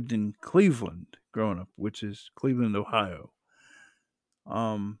he lived in Cleveland growing up, which is Cleveland, Ohio.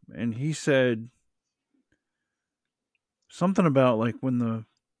 And he said something about like when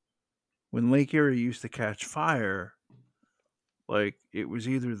Lake Erie used to catch fire, like it was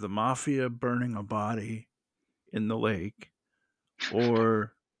either the mafia burning a body in the lake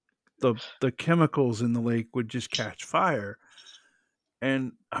or the chemicals in the lake would just catch fire.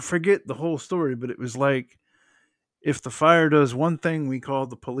 And I forget the whole story, but it was like if the fire does one thing, we call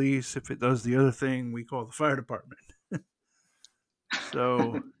the police. If it does the other thing, we call the fire department.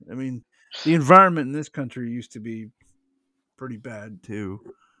 So, I mean, the environment in this country used to be pretty bad too.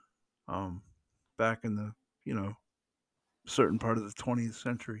 Um, back in the certain part of the 20th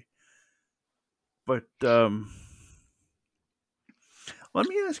century. But let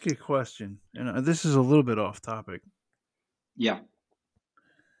me ask you a question, and this is a little bit off topic. Yeah.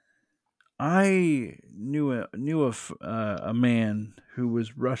 I a man who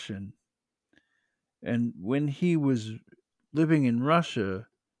was Russian, and when he was living in Russia,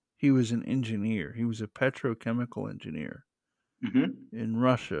 he was an engineer. He was a petrochemical engineer Hmm. in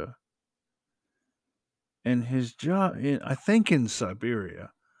Russia, and his job, I think, in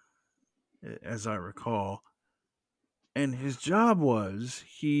Siberia, as I recall, and his job was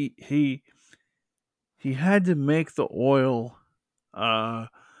he had to make the oil.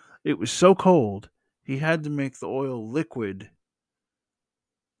 It was so cold, he had to make the oil liquid,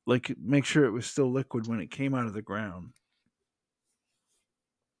 like make sure it was still liquid when it came out of the ground.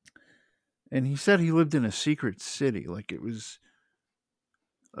 And he said he lived in a secret city, like it was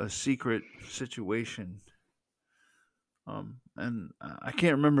a secret situation. And I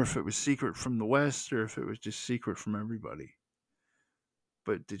can't remember if it was secret from the West or if it was just secret from everybody.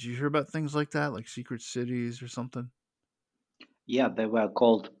 But did you hear about things like that, like secret cities or something? Yeah, they were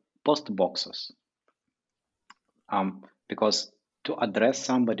called post boxes. Because to address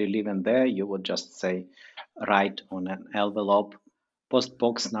somebody living there, you would just say write on an envelope post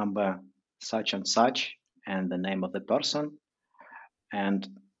box number such and such and the name of the person. And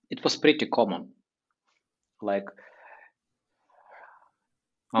it was pretty common. Like,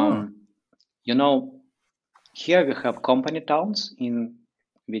 Huh. um, you know, here we have company towns in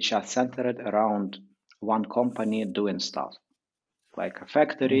which are centered around one company doing stuff, like a Mm-hmm.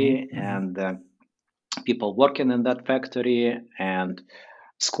 factory Mm-hmm. and people working in that factory and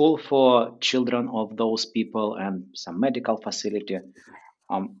school for children of those people and some medical facility.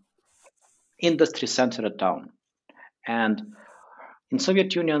 Industry centered town. And in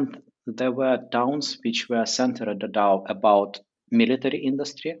Soviet Union, there were towns which were centered about military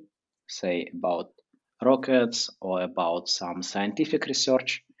industry, say about rockets or about some scientific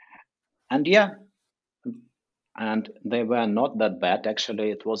research. And yeah, and they were not that bad.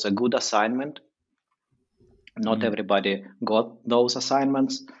 Actually, it was a good assignment. Not Mm. everybody got those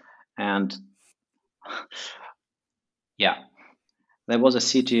assignments. And yeah, there was a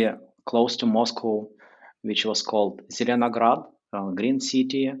city close to Moscow which was called Zelenograd, Green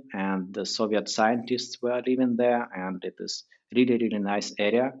City, and the Soviet scientists were living there. And it is really, really nice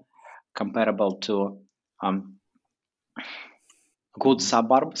area, comparable to um, good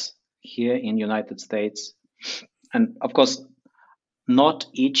suburbs here in United States. And of course, not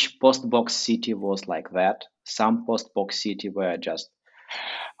each post-box city was like that. Some post-box city were just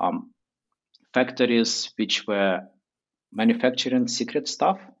um, factories which were manufacturing secret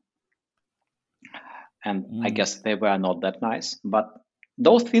stuff, and I Mm. guess they were not that nice. But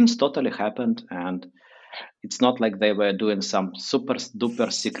those things totally happened, and it's not like they were doing some super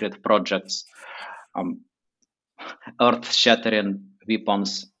duper secret projects, um, earth-shattering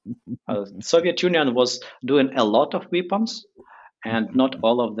weapons. Soviet Union was doing a lot of weapons, and not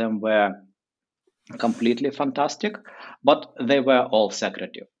all of them were completely fantastic, but they were all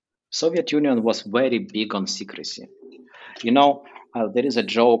secretive. Soviet Union was very big on secrecy. You know, there is a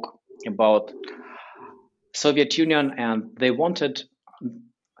joke about Soviet Union, and they wanted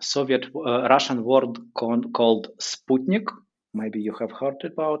Soviet Russian word called Sputnik. Maybe you have heard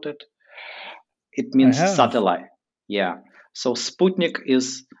about it. It I means have. satellite. Yeah. So Sputnik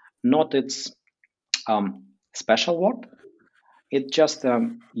is not its special word. It's just a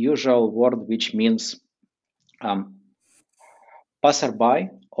usual word which means um, passerby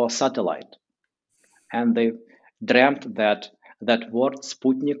or satellite. And they dreamt that that word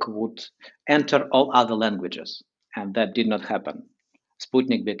Sputnik would enter all other languages, and that did not happen.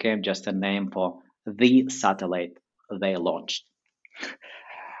 Sputnik became just a name for the satellite they launched,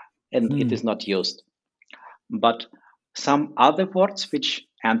 and it Hmm. is not used. But some other words which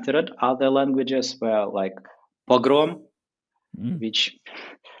entered other languages were like pogrom, Mm. which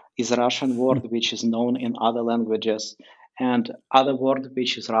is a Russian word which is known in other languages, and other word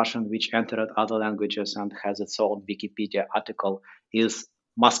which is Russian which entered other languages and has its own Wikipedia article is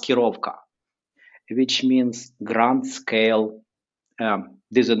maskirovka, which means grand scale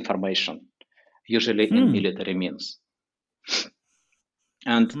disinformation, usually in Hmm. military means.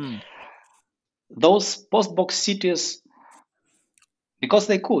 And Hmm. those post-box cities, because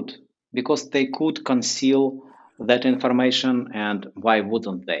they could, because they could conceal that information, and why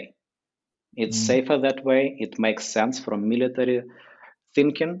wouldn't they? It's Mm. safer that way. It makes sense from military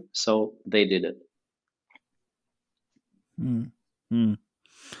thinking, so they did it. Hmm. Hmm.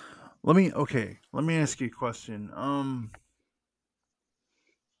 Let me ask you a question.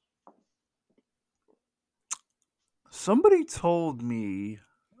 Somebody told me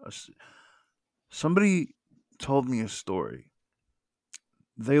a s- somebody told me a story.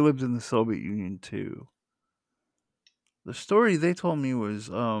 They lived in the Soviet Union too. The story they told me was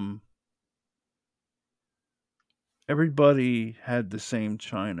everybody had the same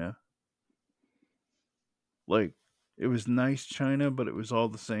china. Like it was nice china, but it was all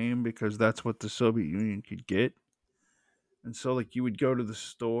the same because that's what the Soviet Union could get. And so like you would go to the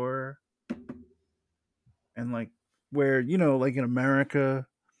store and like where, like in America,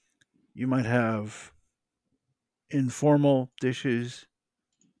 you might have informal dishes.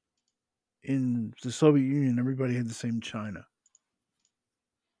 In the Soviet Union, everybody had the same china.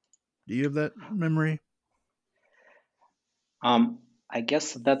 Do you have that memory? I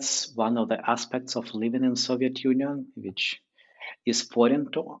guess that's one of the aspects of living in Soviet Union, which is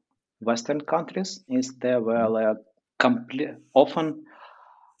foreign to Western countries, is there were Mm. like often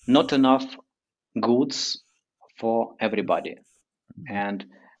not enough goods for everybody, Mhm. and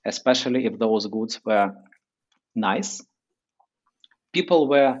especially if those goods were nice, people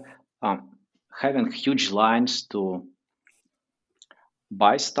were having huge lines to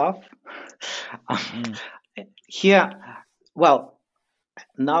buy stuff. Mm. Here, well,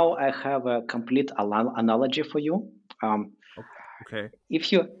 Now I have a complete analogy for you. Um, Okay.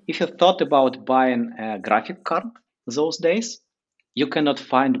 if you thought about buying a graphic card those days, you cannot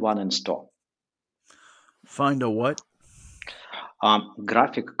find one in store. Find a what?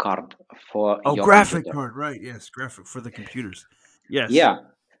 Graphic card for Oh, your graphic computer. card. Right. Yes, graphic for the computers. Yes. Yeah, Yes.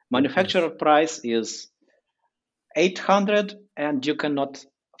 manufacturer price is 800, and you cannot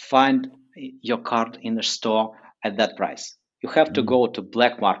find your card in the store at that price. You have to Mm. go to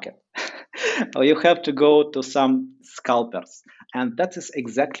black market, or you have to go to some scalpers, and that is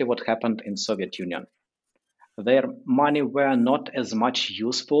exactly what happened in Soviet Union. Their money were not as much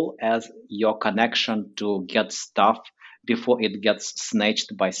useful as your connection to get stuff before it gets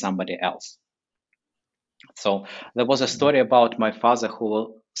snatched by somebody else. So there was a Mm. story about my father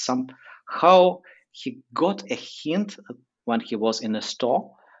who somehow he got a hint when he was in a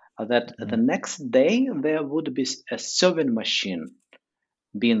store that the Mm. next day there would be a sewing machine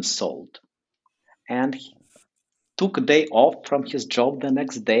being sold, and he took a day off from his job the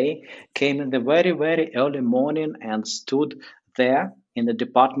next day, came in the very early morning and stood there in the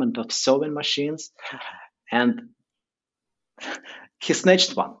department of sewing machines, and he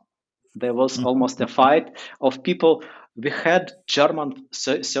snatched one. There was almost a fight of people. We had German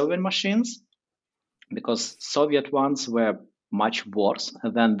sewing machines because Soviet ones were much worse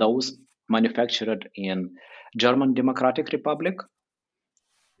than those manufactured in German Democratic Republic.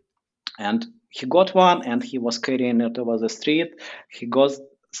 And he got one and he was carrying it over the street. He got a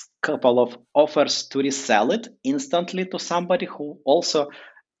couple of offers to resell it instantly to somebody who also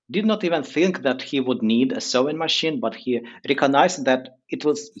did not even think that he would need a sewing machine, but he recognized that it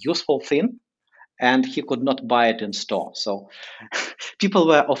was useful thing and he could not buy it in store. So people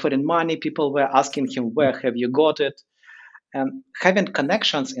were offering money, people were asking him, where have you got it? And having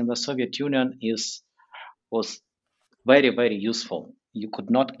connections in the Soviet Union is was very useful. You could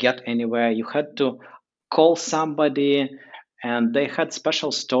not get anywhere. You had to call somebody, and they had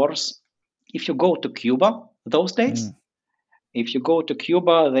special stores. If you go to Cuba those days, Mm. if you go to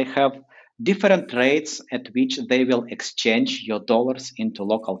Cuba, they have different rates at which they will exchange your dollars into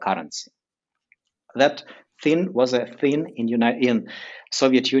local currency. That thing was a thing in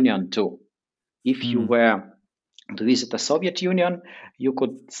Soviet Union too. If you Mm. were to visit the Soviet Union, you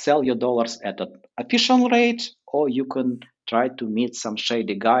could sell your dollars at an official rate, or you can try to meet some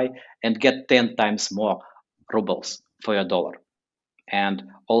shady guy and get 10 times more rubles for your dollar. And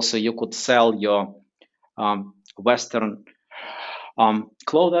also, you could sell your Western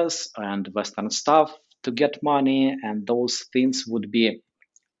clothes and Western stuff to get money, and those things would be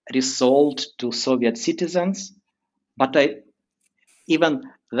resold to Soviet citizens. But even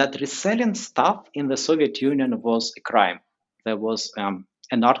that reselling stuff in the Soviet Union was a crime. There was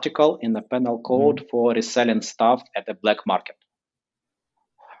an article in the penal Mm. code for reselling stuff at the black market.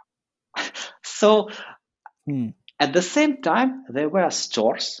 So Mm. at the same time, there were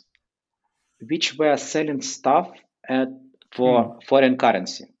stores which were selling stuff at, Mm. for foreign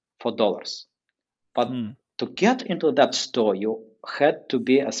currency, for dollars. But Mm. to get into that store, you had to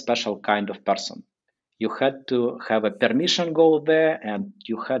be a special kind of person. You had to have a permission go there, and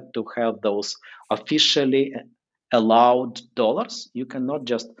you had to have those officially allowed dollars. You cannot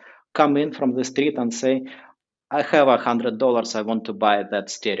just come in from the street and say, I have $100, I want to buy that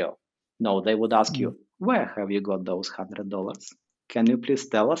stereo. No, they would ask Mm. you, where have you got those $100? Can you please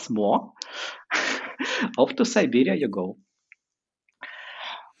tell us more? Off to Siberia you go.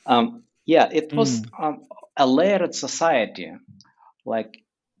 Yeah, it was Mm. a layered society, like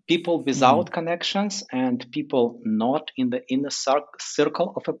people Mm. without connections and people not in the inner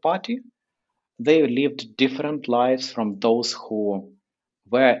circle of a party. They lived different lives from those who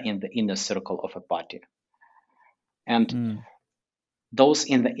were in the inner circle of a party. And Mm. those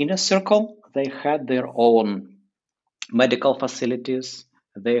in the inner circle, they had their own medical facilities,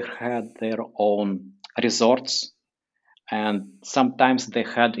 they had their own resorts, and sometimes they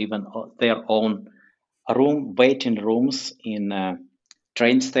had even their own waiting rooms in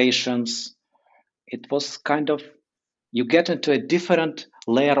train stations. It was kind of, you get into a different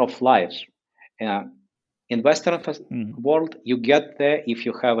layer of life. uh, in Western Mm. world, you get there if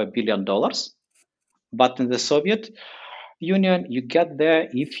you have $1 billion, but in the Soviet Union, you get there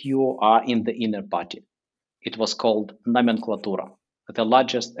if you are in the inner party. It was called nomenclatura. The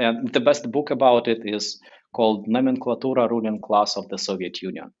largest and the best book about it is called Nomenclatura, Ruling Class of the Soviet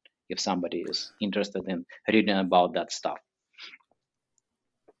Union, if somebody is interested in reading about that stuff.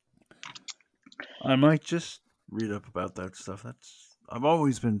 I might just read up about that stuff. That's I've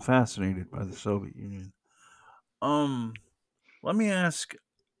always been fascinated by the Soviet Union. Um, let me ask,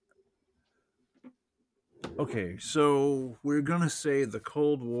 Okay, so we're gonna say the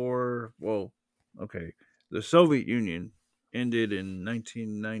Cold War. Well, okay, the Soviet Union ended in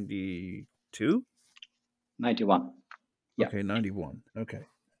 1992. 91. Yeah. Okay, 91. Okay,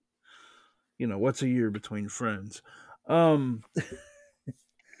 what's a year between friends? Um,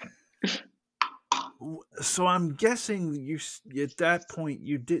 so I'm guessing at that point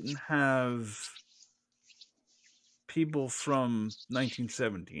you didn't have people from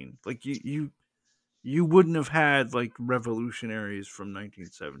 1917. Like you wouldn't have had like revolutionaries from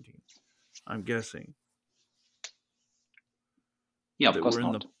 1917. I'm guessing Yeah, of that were course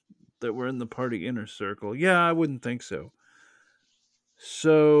in the not. that were in the party inner circle. Yeah, I wouldn't think so.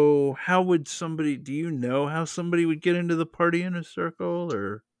 So, how would somebody? Do you know how somebody would get into the party inner circle?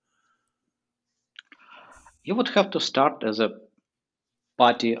 Or You would have to start as a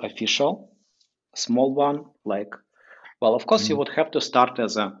party official, a small one, like, well, of course, you mm, would have to start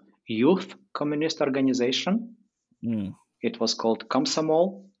as a youth communist organization. mm, It was called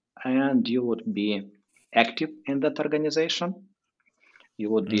Komsomol, and you would be active in that organization. You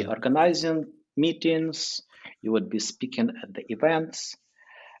would be mm, organizing meetings, you would be speaking at the events,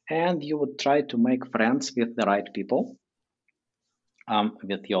 and you would try to make friends with the right people,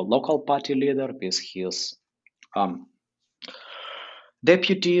 with your local party leader, with his um,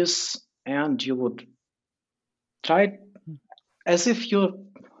 deputies, and you would try as if you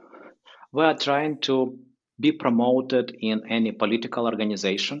were trying to be promoted in any political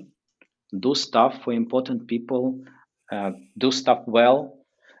organization, do stuff for important people, do stuff well,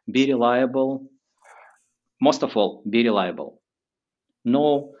 be reliable. Most of all, be reliable.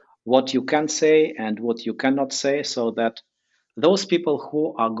 Know what you can say and what you cannot say so that those people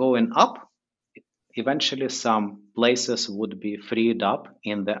who are going up, eventually some places would be freed up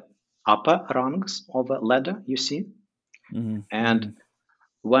in the upper rungs of a ladder, you see. mm, mm, And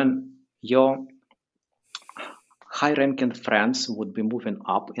when your high ranking friends would be moving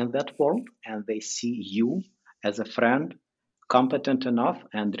up in that world and they see you as a friend, competent enough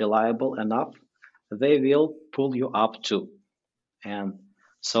and reliable enough, they will pull you up too. And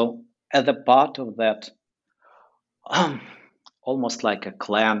so, as a part of that, almost like a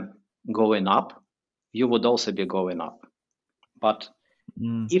clan going up, you would also be going up. But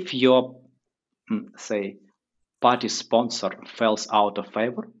mm, if your, say, party sponsor falls out of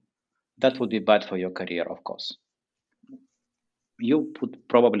favor, that would be bad for your career, of course. You would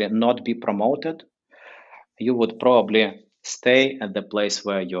probably not be promoted. You would probably stay at the place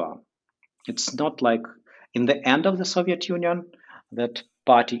where you are. It's not like in the end of the Soviet Union that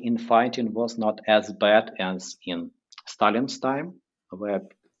party infighting was not as bad as in Stalin's time, where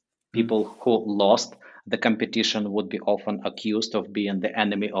mm, people who lost the competition would be often accused of being the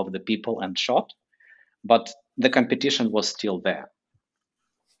enemy of the people and shot. But the competition was still there.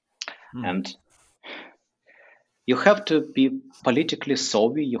 mm, And you have to be politically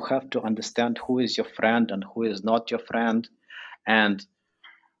savvy. You have to understand who is your friend and who is not your friend, and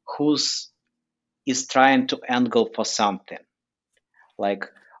who's is trying to angle for something. Like,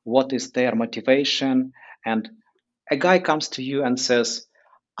 what is their motivation? And a guy comes to you and says,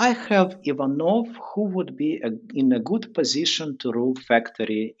 I have Ivanov who would be in a good position to rule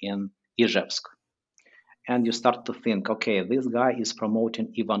factory in Izhevsk. And you start to think, okay, this guy is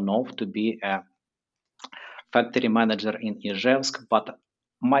promoting Ivanov to be a factory manager in Izhevsk, but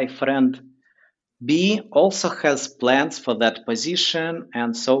my friend B also has plans for that position.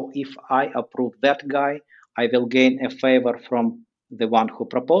 And so if I approve that guy, I will gain a favor from the one who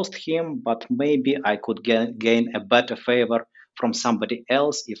proposed him, but maybe I could gain a better favor from somebody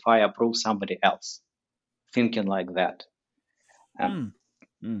else if I approve somebody else. Thinking like that. And mm,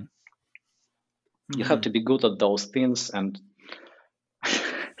 mm, you have mm. to be good at those things. And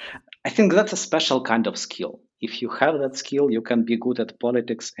I think that's a special kind of skill. If you have that skill, you can be good at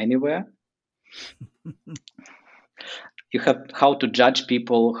politics anywhere. You have how to judge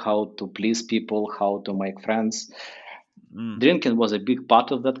people, how to please people, how to make friends. Mm, Drinking was a big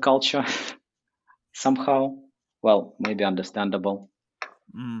part of that culture somehow. Well, maybe understandable.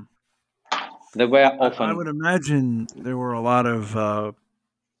 mm. They were I would often, imagine there were a lot of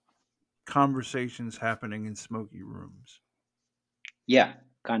conversations happening in smoky rooms. yeah,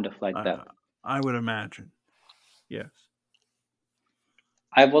 kind of like that. I I would imagine. Yes.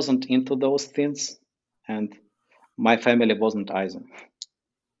 I wasn't into those things, and my family wasn't either.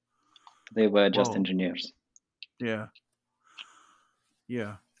 They were just Well, engineers. yeah.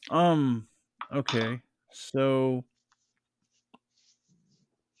 Yeah. Um. Okay. So,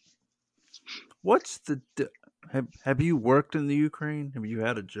 what's have you worked in the Ukraine? Have you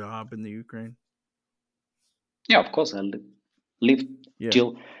had a job in the Ukraine? Yeah, of course, lived Yeah.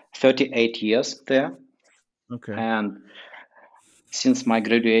 till 38 years there. Okay. And since my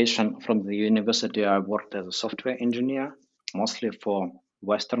graduation from the university, I worked as a software engineer, mostly for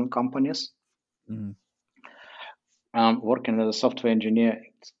Western companies. Mm. Working as a software engineer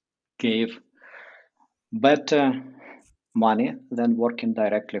gave better money than working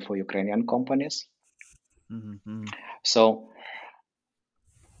directly for Ukrainian companies. Mm-hmm. So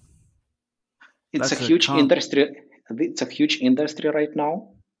it's a That's a huge industry. It's a huge industry right now,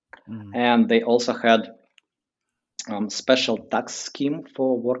 Mm. and they also had special tax scheme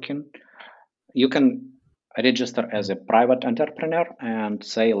for working. You can register as a private entrepreneur and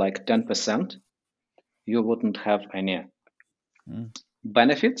say like 10%. You wouldn't have any Mm.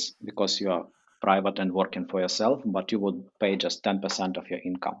 benefits because you are private and working for yourself, but you would pay just 10% of your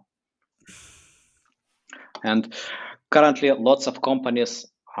income. And currently, lots of companies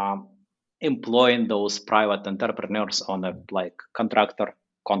are employing those private entrepreneurs on a like contractor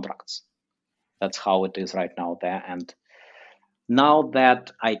contracts. That's how it is right now there. And now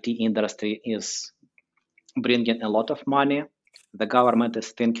that IT industry is bringing a lot of money, the government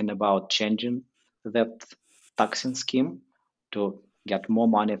is thinking about changing that taxing scheme to get more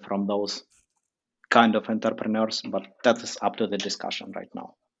money from those kind of entrepreneurs, but that is up to the discussion right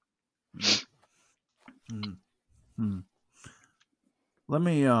now. Mm. Mm. Mm. Let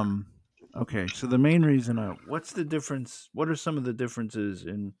me okay, so the main reason what's the difference, what are some of the differences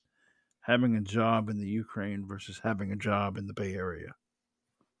in having a job in the Ukraine versus having a job in the Bay Area?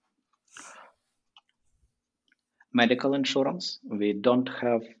 Medical insurance, we don't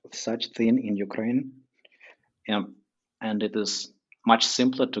have such thing in Ukraine, and it is much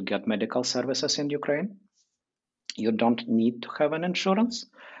simpler to get medical services in Ukraine. You don't need to have an insurance,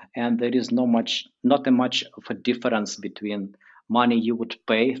 and there is not a much of a difference between money you would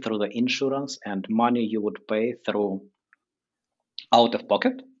pay through the insurance and money you would pay through out of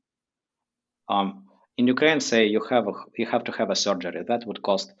pocket. In Ukraine, say you have to have a surgery that would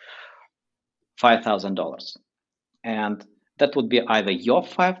cost $5,000, and that would be either your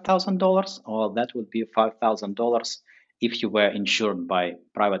 $5,000 or that would be $5,000 if you were insured by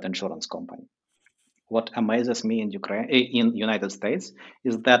private insurance company. What amazes me in Ukraine, in United States,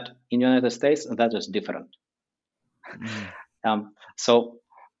 is that in United States that is different. Mm. So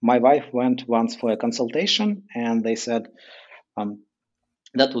my wife went once for a consultation, and they said um,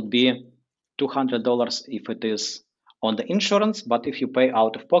 that would be $200 if it is on the insurance, but if you pay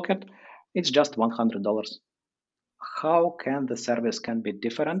out of pocket, it's just $100. How can the service can be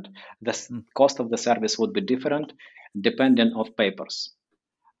different? The Mm. cost of the service would be different depending of papers.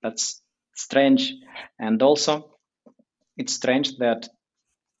 That's strange, and also it's strange that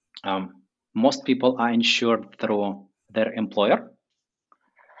most people are insured through their employer.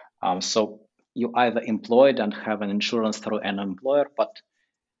 So you either employed and have an insurance through an employer, but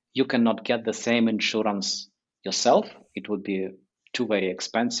you cannot get the same insurance yourself. It would be too very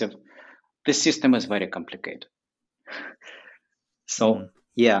expensive. This system is very complicated. Mm. So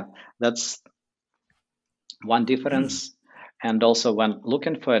yeah, that's one difference. And also when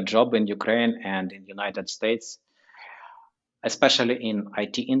looking for a job in Ukraine and in United States, especially in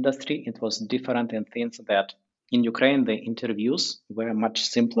IT industry, it was different in things that in Ukraine, the interviews were much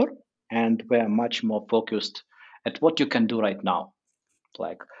simpler and were much more focused at what you can do right now.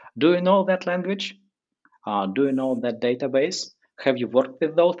 Like, do you know that language? Do you know that database? Have you worked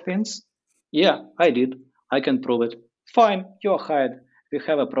with those things? Yeah, I did. I can prove it. Fine, you're hired. We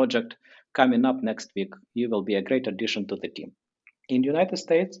have a project coming up next week. You will be a great addition to the team. In the United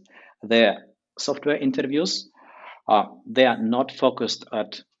States, the software interviews they are not focused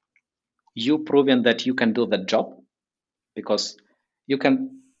at you proving that you can do the job, because you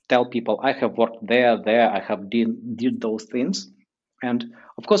can tell people I have worked there, I have did those things, and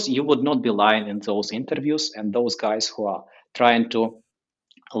of course you would not be lying in those interviews. And those guys who are trying to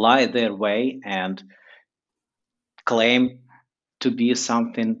lie their way and claim to be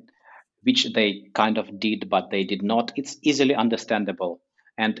something which they kind of did but they did not, it's easily understandable,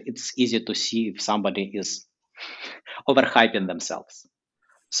 and it's easy to see if somebody is overhyping themselves.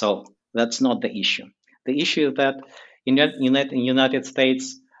 So that's not the issue. The issue is that in the United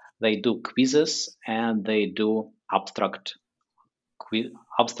States, they do quizzes and they do abstract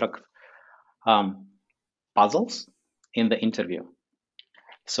um, puzzles in the interview.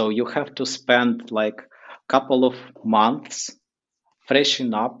 So you have to spend like a couple of months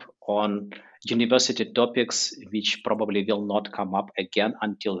freshen up on university topics which probably will not come up again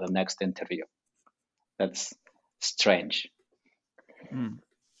until the next interview. That's strange. Mm.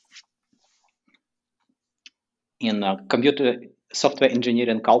 In computer software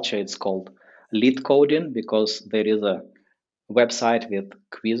engineering culture, it's called lead coding because there is a website with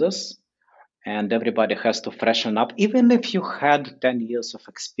quizzes, and everybody has to freshen up. Even if you had 10 years of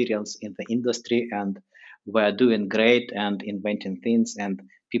experience in the industry and were doing great and inventing things and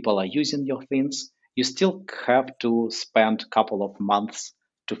people are using your things, you still have to spend a couple of months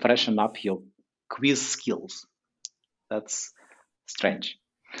to freshen up your quiz skills. That's strange.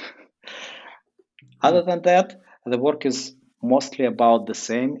 Other than that, the work is mostly about the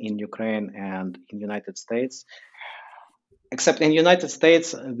same in Ukraine and in United States. Except in United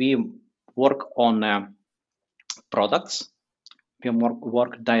States, we work on products. We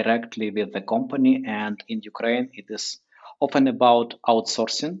work directly with the company, and in Ukraine, it is often about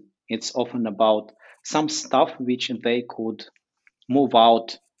outsourcing. It's often about some stuff which they could move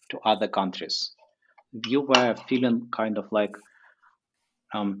out to other countries. You were feeling kind of like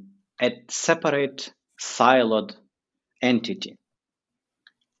a separate, siloed entity,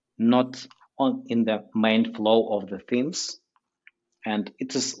 not in the main flow of the things, and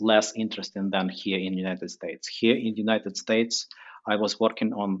it is less interesting than here in the United States. Here in the United States, I was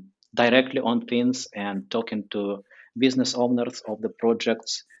working on directly on things and talking to business owners of the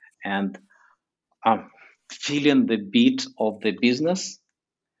projects and feeling the beat of the business.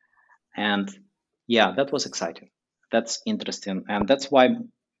 And yeah, that was exciting. That's interesting. And that's why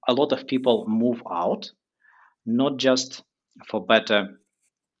a lot of people move out, not just for better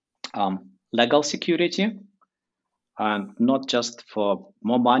legal security, and not just for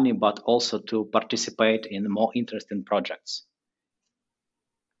more money, but also to participate in more interesting projects.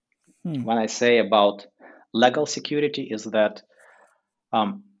 When I say about legal security, is that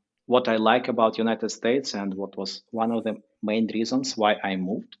what I like about United States and what was one of the main reasons why I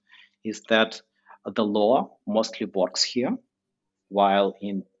moved is that the law mostly works here, while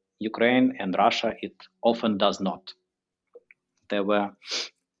in Ukraine and Russia it often does not. There were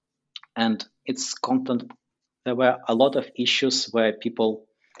and it's content. There were a lot of issues where people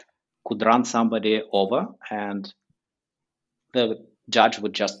could run somebody over and the judge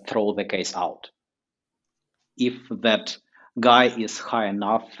would just throw the case out if that guy is high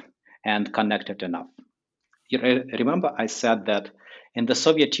enough and connected enough. You remember I said that in the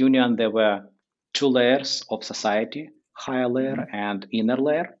Soviet Union there were two layers of society, higher layer and inner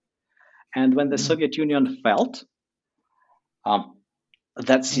layer. And when the Soviet Union fell,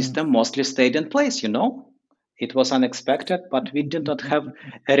 that system mostly stayed in place, you know. It was unexpected, but we did not have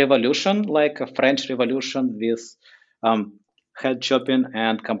a revolution like a French Revolution with head chopping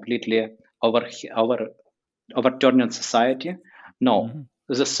and completely overturning society. No,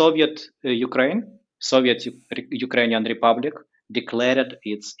 the Soviet Soviet Ukrainian Republic declared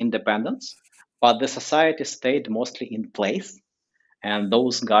its independence, but the society stayed mostly in place. And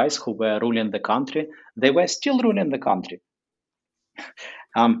those guys who were ruling the country, they were still ruling the country.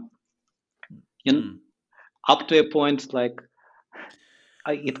 Up to a point, like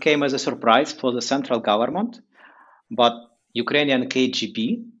it came as a surprise for the central government, but Ukrainian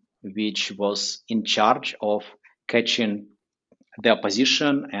KGB, which was in charge of catching the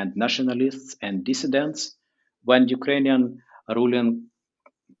opposition and nationalists and dissidents, when Ukrainian ruling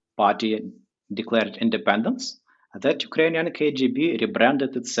party declared independence, that Ukrainian KGB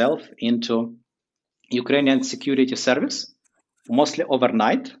rebranded itself into Ukrainian Security Service, mostly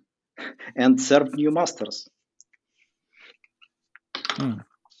overnight, and served new masters.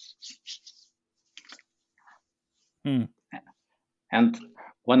 And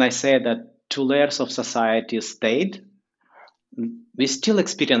when I say that two layers of society stayed, we still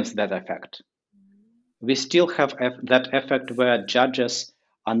experience that effect. We still have that effect where judges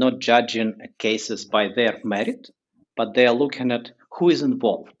are not judging cases by their merit, but they are looking at who is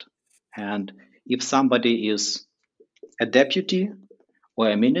involved. And if somebody is a deputy or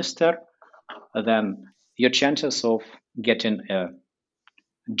a minister, then your chances of getting a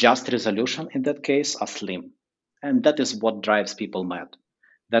just resolution in that case are slim. And that is what drives people mad.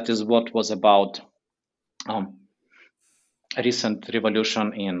 That is what was about a recent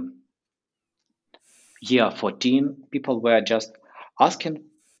revolution in year 14. People were just asking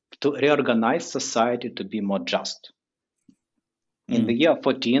to reorganize society to be more just. In the year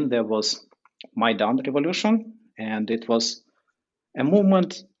 14, there was Maidan revolution, and it was a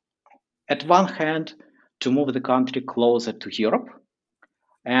movement, at one hand, to move the country closer to Europe,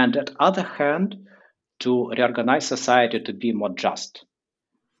 and at other hand, to reorganize society to be more just,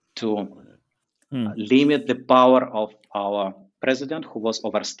 to limit the power of our president, who was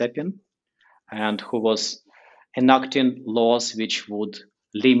overstepping and who was enacting laws which would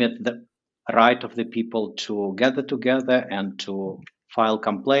limit the right of the people to gather together and to file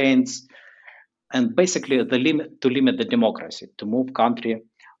complaints, and basically to limit the democracy, to move country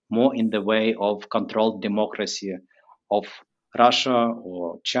more in the way of controlled democracy of Russia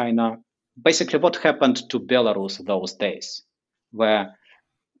or China. basically what happened to Belarus those days, where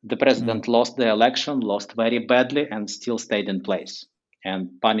the president lost the election, lost very badly, and still stayed in place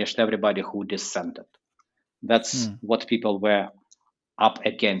and punished everybody who dissented. That's what people were up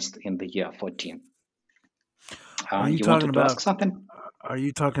against in the year 14. Are you You talking wanted to about? ask something? Are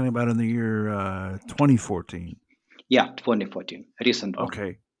you talking about in the year 2014? Yeah, 2014, recent one.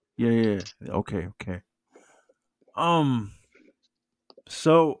 Okay. Yeah. Okay. Okay. Um.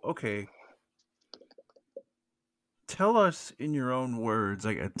 So okay. Tell us in your own words.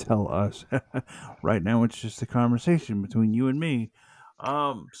 Like tell us. Right now, it's just a conversation between you and me.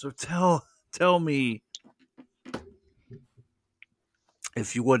 So tell me,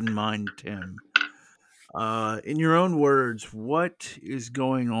 if you wouldn't mind, Tim. In your own words, what is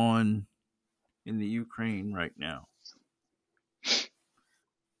going on in the Ukraine right now?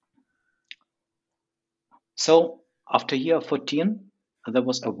 So after year 14, there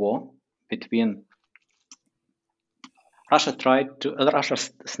was a war between Russia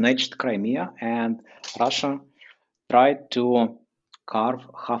snatched Crimea, and Russia tried to carve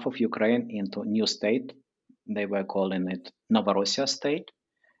half of Ukraine into new state. They were calling it Novorossiya state,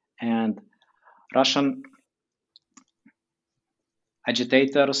 and Russian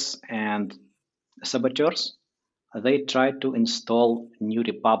agitators and saboteurs, they tried to install new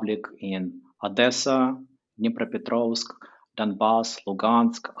republic in Odessa, Dnipropetrovsk, Donbass,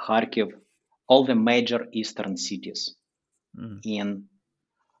 Lugansk, Kharkiv, all the major eastern cities. Mm, In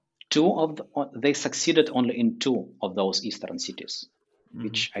they succeeded only in two of those eastern cities, mhm,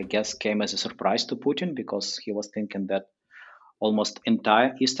 which I guess came as a surprise to Putin because he was thinking that almost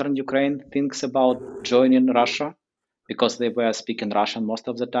entire eastern Ukraine thinks about joining Russia because they were speaking Russian most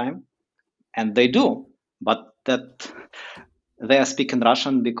of the time, and they do, but that they are speaking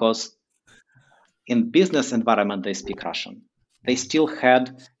Russian because in business environment they speak Russian. They still had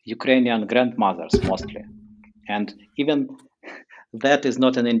Ukrainian grandmothers mostly, and even that is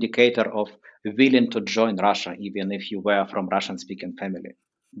not an indicator of willing to join Russia, even if you were from Russian-speaking family,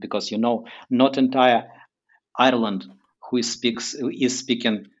 because not entire Ireland who is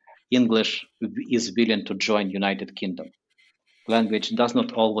speaking English is willing to join United Kingdom. Language does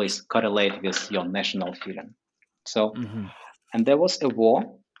not always correlate with your national feeling. So, mhm, and there was a war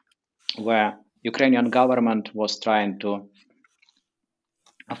where Ukrainian government was trying to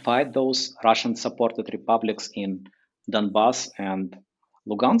fight those Russian-supported republics in Donbass and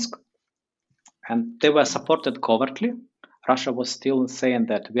Lugansk, and they were supported covertly. Russia was still saying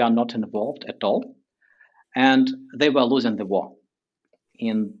that we are not involved at all, and they were losing the war.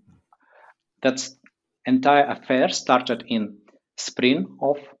 In that entire affair started in spring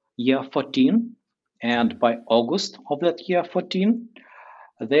of year 14, and by August of that year 14,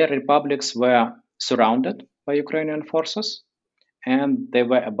 their republics were surrounded by Ukrainian forces, and they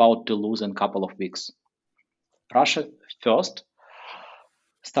were about to lose in a couple of weeks. Russia first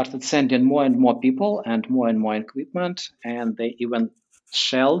started sending more and more people and more equipment, and they even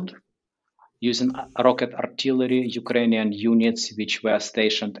shelled using rocket artillery Ukrainian units which were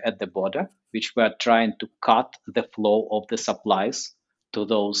stationed at the border, which were trying to cut the flow of the supplies to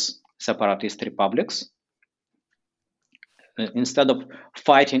those separatist republics. Instead of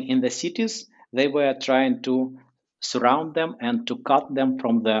fighting in the cities, they were trying to surround them and to cut them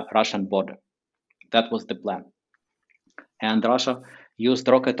from the Russian border. That was the plan. And Russia used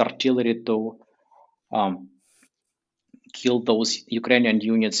rocket artillery to um, kill those Ukrainian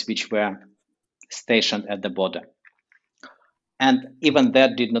units which were stationed at the border. And even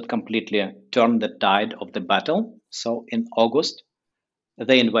that did not completely turn the tide of the battle. So in August,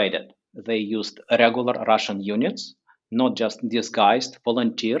 they invaded. They used regular Russian units, not just disguised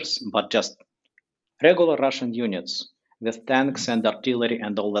volunteers, but just regular Russian units with tanks and artillery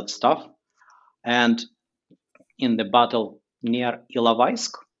and all that stuff. And in the battle near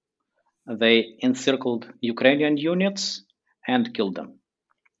Ilovaisk, they encircled Ukrainian units and killed them.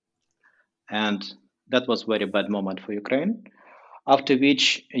 And that was a very bad moment for Ukraine. After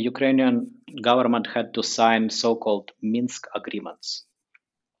which, Ukrainian government had to sign so-called Minsk agreements.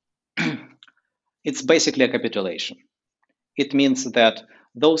 It's basically a capitulation. It means that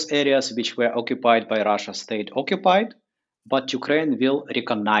those areas which were occupied by Russia stayed occupied, but Ukraine will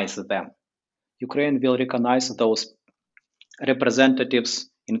recognize them. Ukraine will recognize those representatives,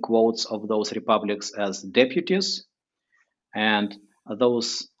 in quotes, of those republics as deputies, and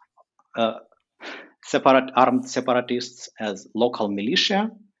those uh, armed separatists as local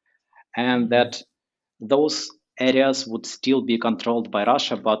militia, and mhm, that those areas would still be controlled by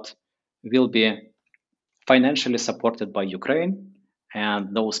Russia, but will be financially supported by Ukraine.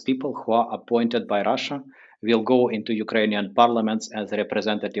 And those people who are appointed by Russia will go into Ukrainian parliaments as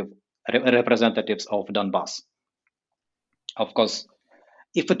representative representatives of Donbass. Of course,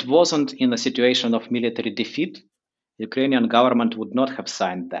 if it wasn't in a situation of military defeat, Ukrainian government would not have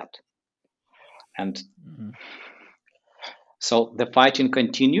signed that. And so the fighting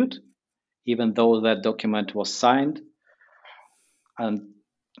continued, even though that document was signed. And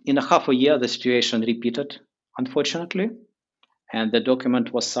in a half a year, the situation repeated, unfortunately, and the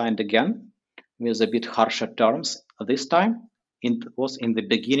document was signed again with a bit harsher terms. This time, it was in the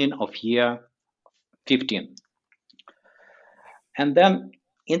beginning of year 15. And then,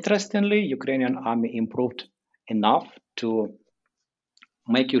 interestingly, Ukrainian army improved enough to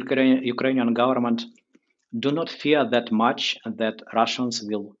make Ukrainian government do not fear that much that Russians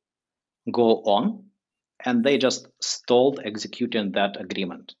will go on, and they just stalled executing that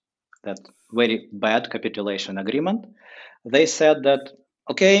agreement, that very bad capitulation agreement. They said that,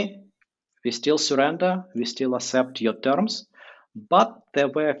 okay, we still surrender, we still accept your terms, but there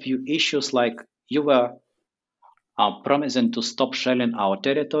were a few issues like you were promising to stop shelling our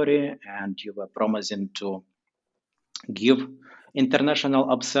territory, and you were promising to give international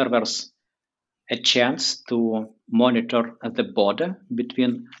observers a chance to monitor the border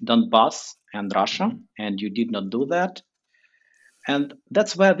between Donbass and Russia, and you did not do that. And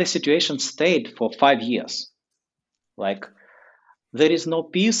that's where the situation stayed for 5 years. Like, there is no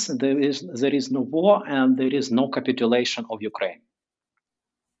peace, there is no war, and there is no capitulation of Ukraine.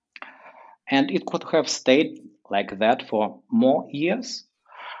 And it could have stayed like that for more years,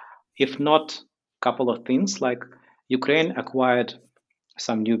 if not a couple of things, like Ukraine acquired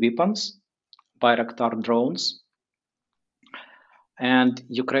some new weapons, Bayraktar drones, and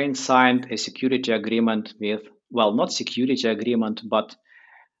Ukraine signed a security agreement with, well, not security agreement, but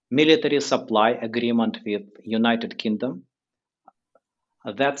military supply agreement with United Kingdom.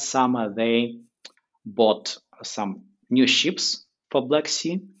 That summer, they bought some new ships for Black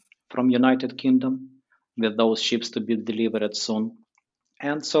Sea from United Kingdom, with those ships to be delivered soon.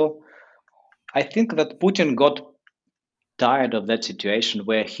 And so I think that Putin got tired of that situation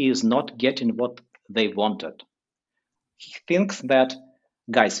where he is not getting what they wanted. He thinks that,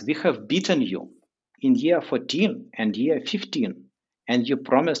 guys, we have beaten you in year 14 and year 15, and you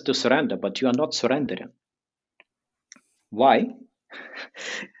promised to surrender, but you are not surrendering. Why?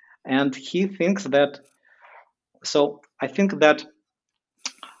 And he thinks that, so I think that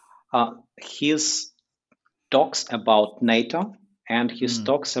his talks about NATO and his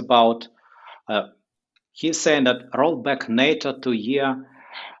talks about, he's saying that roll back NATO to year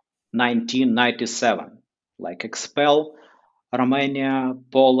 1997, like expel Romania,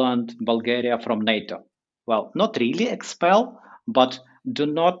 Poland, Bulgaria from NATO. Well, not really expel, but do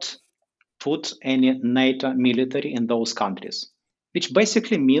not put any NATO military in those countries, which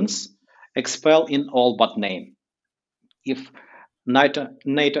basically means expel in all but name. If NATO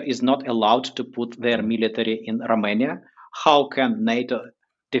is not allowed to put their military in Romania, how can NATO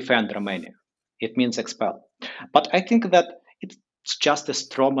defend Romania? It means expel. But I think that it's just a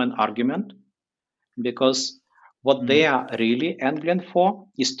strawman argument, because what they are really angling for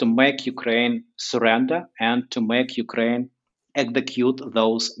is to make Ukraine surrender and to make Ukraine execute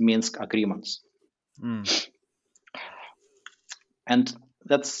those Minsk agreements. And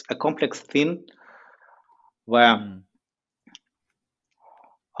that's a complex thing where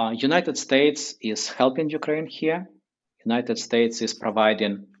United States is helping Ukraine here. United States is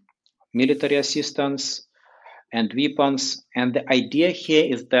providing military assistance and weapons. And the idea here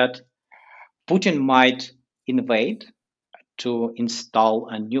is that Putin might invade to install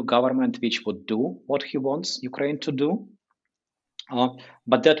a new government which would do what he wants Ukraine to do.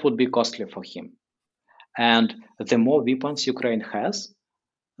 But that would be costly for him. And the more weapons Ukraine has,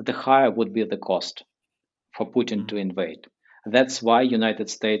 the higher would be the cost for Putin to invade. That's why United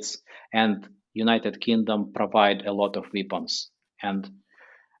States and United Kingdom provide a lot of weapons, and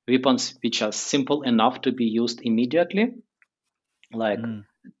weapons which are simple enough to be used immediately, like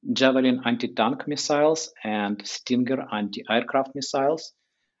Javelin anti-tank missiles and Stinger anti-aircraft missiles.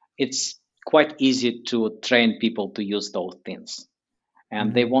 It's quite easy to train people to use those things,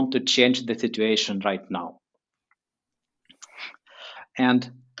 and they want to change the situation right now.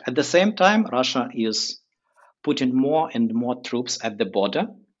 And at the same time, Russia is putting more and more troops at the border,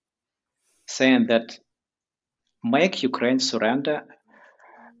 saying that make Ukraine surrender.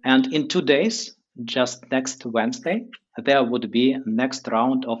 And in 2 days, just next Wednesday, there would be next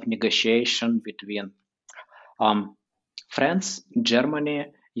round of negotiation between France, Germany,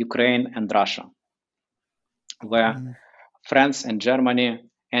 Ukraine, and Russia, where France and Germany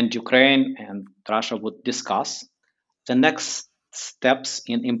and Ukraine and Russia would discuss the next steps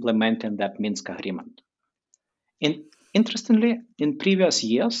in implementing that Minsk agreement. Interestingly, in previous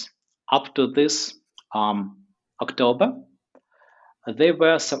years, up to this October, they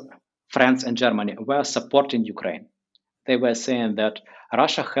were France and Germany were supporting Ukraine. They were saying that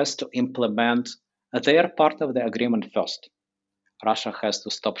Russia has to implement their part of the agreement first. Russia has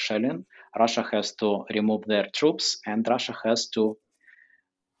to stop shelling, Russia has to remove their troops, and Russia has to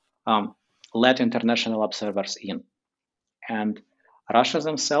let international observers in. And Russia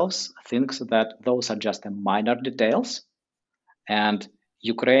themselves thinks that those are just minor details, and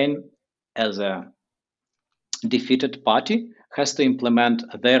Ukraine, as a defeated party, has to implement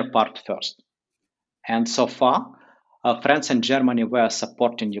their part first. And so far, France and Germany were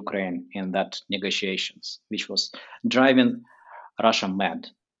supporting Ukraine in that negotiations, which was driving Russia mad.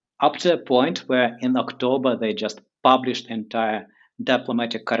 Up to a point where in October they just published entire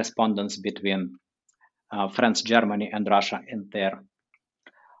diplomatic correspondence between France, Germany, and Russia in their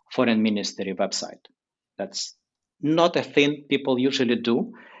foreign ministry website. That's not a thing people usually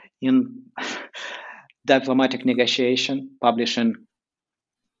do in diplomatic negotiation, publishing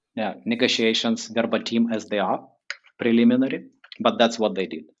negotiations verbatim as they are, preliminary, but that's what they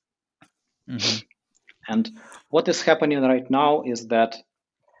did. Mm-hmm. And what is happening right now is that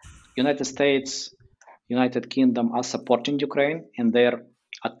United States, United Kingdom are supporting Ukraine in their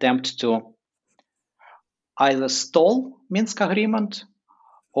attempt to either stall Minsk agreement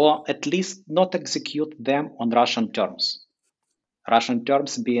or at least not execute them on Russian terms. Russian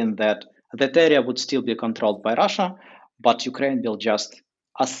terms being that that area would still be controlled by Russia, but Ukraine will just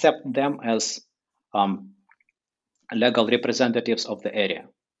accept them as legal representatives of the area.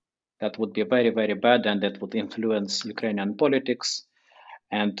 That would be very, very bad, and that would influence Ukrainian politics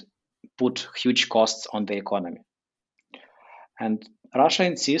and put huge costs on the economy. And Russia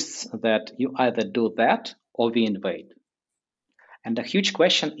insists that you either do that or we invade. And the huge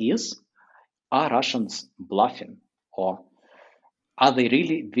question is, are Russians bluffing, or are they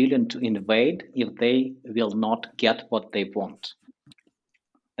really willing to invade if they will not get what they want?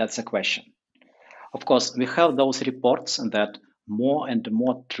 That's a question. Of course, we have those reports that more and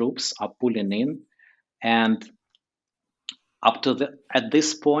more troops are pulling in, and at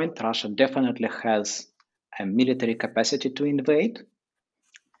this point, Russia definitely has a military capacity to invade,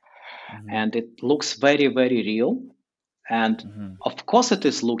 and it looks very, very real. And of course, it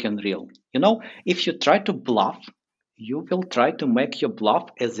is looking real. If you try to bluff, you will try to make your bluff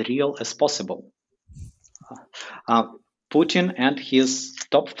as real as possible. Putin and his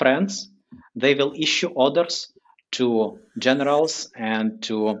top friends, they will issue orders to generals and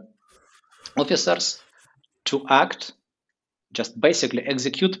to officers to act, just basically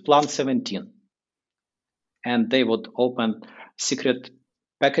execute Plan 17. And they would open secret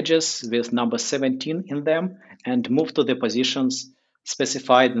packages with number 17 in them and move to the positions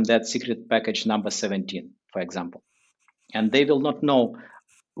specified in that secret package number 17, for example. And they will not know,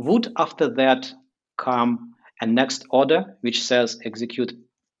 would after that come a next order which says execute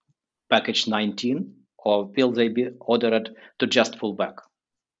package 19, or will they be ordered to just pull back?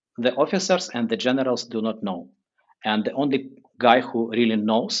 The officers and the generals do not know. And the only guy who really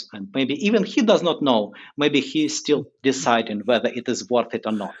knows, and maybe even he does not know, maybe he is still deciding whether it is worth it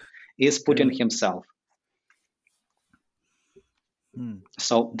or not, is Putin himself.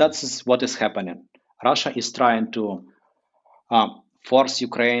 So that's what is happening. Russia is trying to force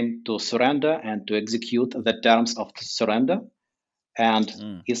Ukraine to surrender and to execute the terms of the surrender,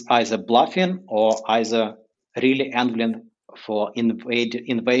 and is either bluffing or either really angling for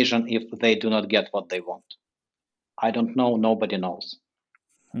invasion if they do not get what they want. I don't know. Nobody knows.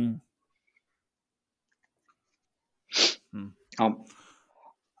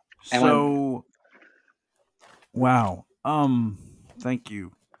 So, wow. Thank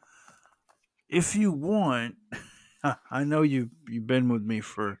you. If you want, I know you've been with me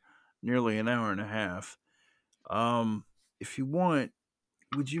for nearly an hour and a half. If you want,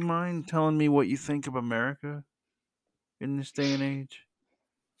 would you mind telling me what you think of America in this day and age?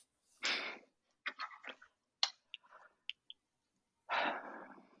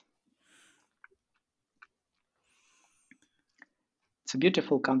 It's a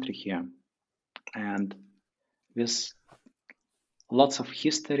beautiful country here, and with lots of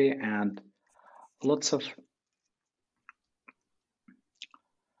history and lots of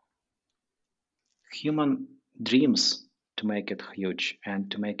human dreams to make it huge and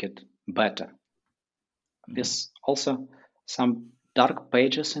to make it better. With also some dark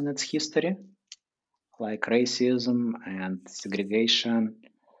pages in its history, like racism and segregation.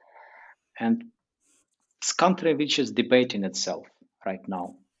 And it's a country which is debating itself right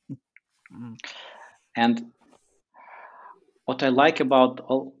now. And what I like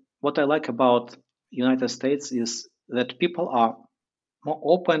about United States is that people are more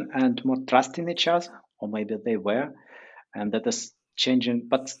open and more trusting each other, or maybe they were, and that is changing.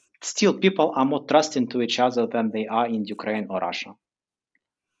 But still, people are more trusting to each other than they are in Ukraine or Russia.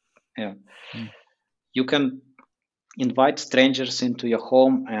 Yeah. Mm. You can invite strangers into your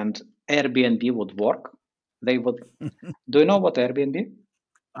home, and Airbnb would work. They would. Do you know what Airbnb?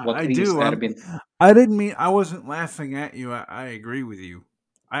 What I is do. Airbnb? I didn't mean. I wasn't laughing at you. I agree with you.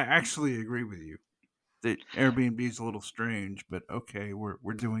 I actually agree with you that Airbnb is a little strange, but okay,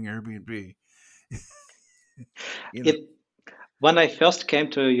 we're doing Airbnb. You know. It when I first came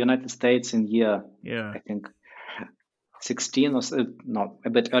to United States in year, Yeah. I think 16 or no, a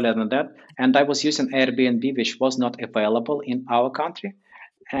bit earlier than that, and I was using Airbnb, which was not available in our country,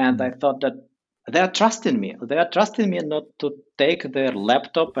 and I Mm. thought that they are trusting me. They are trusting me not to take their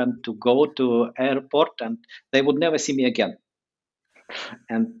laptop and to go to airport, and they would never see me again.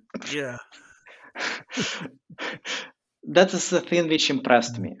 And Yeah. that is the thing which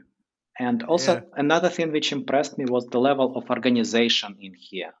impressed Mm. me. And Yeah. also another thing which impressed me was the level of organization in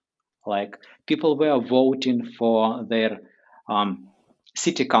here. Like people were voting for their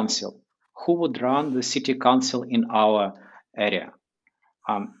city council. Who would run the city council in our area?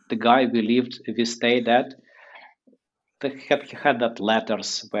 The guy we stayed at, he had that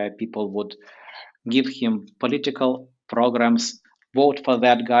letters where people would give him political programs, vote for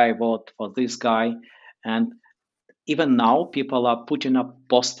that guy, vote for this guy, and even now people are putting up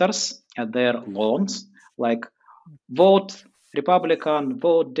posters at their lawns like vote Republican,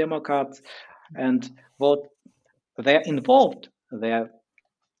 vote Democrat, and vote. They're involved. They're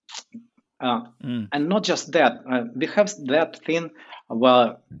uh, Mm. and not just that. We have that thing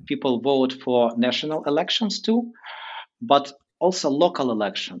where people vote for national elections too, but also local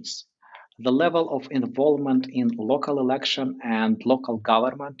elections. The level of involvement in local election and local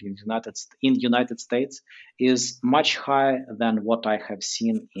government in United States is much higher than what I have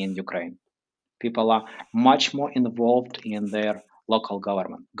seen in Ukraine. People are much more involved in their local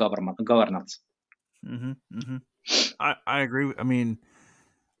governance. Mhm. Mhm. I agree. I mean,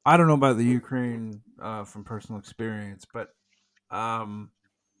 I don't know about the Ukraine from personal experience, but um,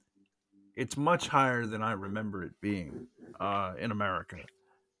 it's much higher than I remember it being in America.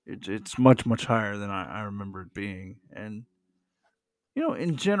 It's much higher than I remember it being, and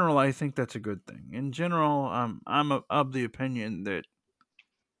in general, I think that's a good thing. In general, of the opinion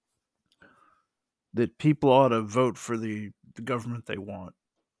that people ought to vote for the government they want.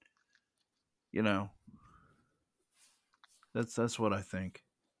 You know, that's what I think.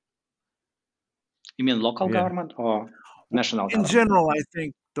 You mean local Yeah. government or Well, national in government? general, I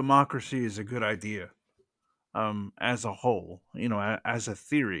think democracy is a good idea. As a whole, as a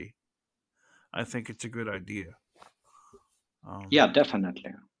theory, I think it's a good idea. Yeah, Um,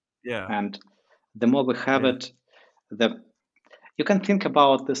 definitely. yeah. And the more we have Yeah. it, the you can think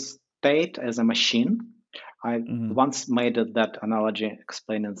about the state as a machine. I Mm-hmm. once made that analogy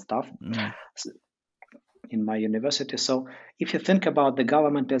explaining stuff Mm-hmm. in my university. So if you think about the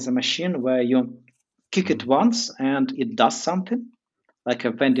government as a machine where you kick it once and it does something, like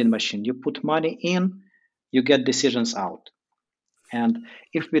a vending machine, you put money in, you get decisions out. And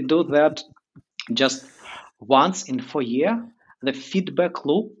if we do that just once in 4 years, the feedback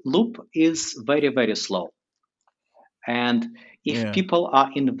loop is very, very slow. And if Yeah. people are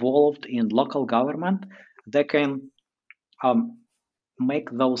involved in local government, they can um, make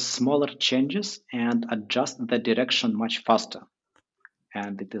those smaller changes and adjust the direction much faster.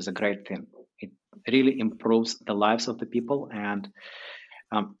 And it is a great thing. It really improves the lives of the people, and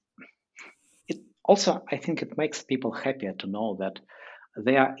um, it also, I think, it makes people happier to know that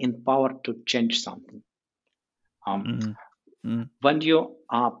they are empowered to change something. Um, Mm-hmm. Mm-hmm. when you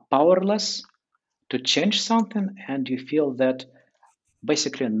are powerless to change something, and you feel that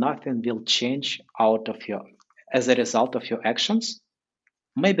basically nothing will change out of your as a result of your actions,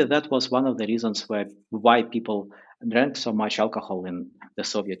 maybe that was one of the reasons why people drank so much alcohol in the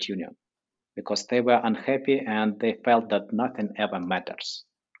Soviet Union, because they were unhappy and they felt that nothing ever matters.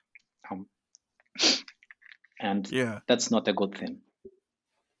 Um, and Yeah. that's not a good thing.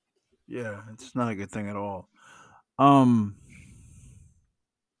 Yeah. It's not a good thing at all. Um.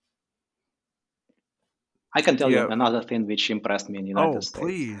 I can tell you Yeah. another thing which impressed me in the United Oh, States.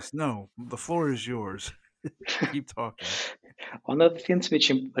 please, no. The floor is yours. Keep talking. One of the things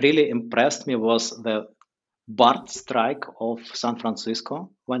which really impressed me was the BART strike of San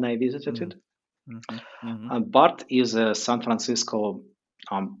Francisco when I visited Mm-hmm. it. Mm-hmm. Mm-hmm. BART is a San Francisco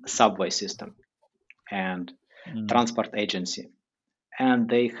subway system and Mm-hmm. transport agency. And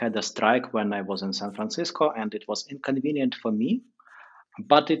they had a strike when I was in San Francisco, and it was inconvenient for me.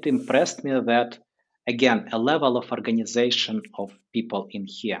 But it impressed me that again, a level of organization of people in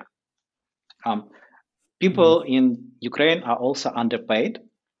here. People in Ukraine are also underpaid,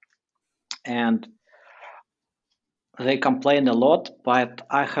 and they complain a lot, but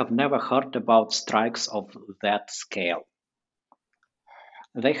I have never heard about strikes of that scale.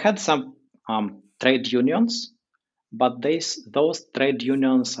 They had some trade unions, but those trade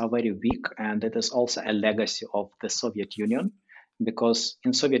unions are very weak, and it is also a legacy of the Soviet Union, because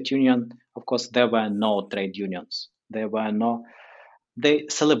in Soviet Union, of course, there were no trade unions. They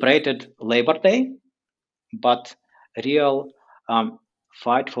celebrated Labor Day, but real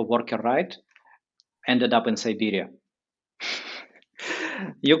fight for worker right ended up in Siberia.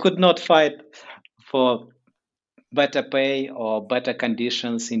 You could not fight for better pay or better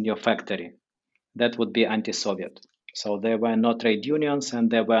conditions in your factory. That would be anti-Soviet. So there were no trade unions and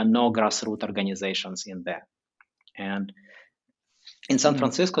there were no grassroots organizations in there. And in San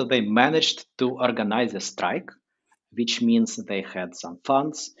Francisco, they managed to organize a strike, which means they had some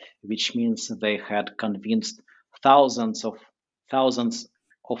funds, which means they had convinced thousands of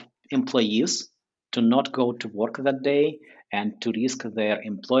employees to not go to work that day and to risk their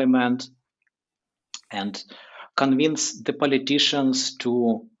employment, and convince the politicians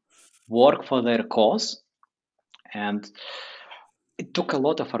to work for their cause. And it took a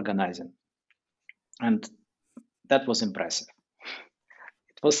lot of organizing, and that was impressive.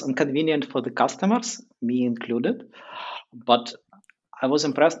 It was inconvenient for the customers, me included, but I was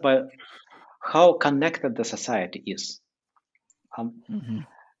impressed by how connected the society is.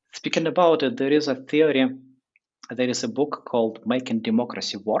 Speaking about it, there is a theory, there is a book called Making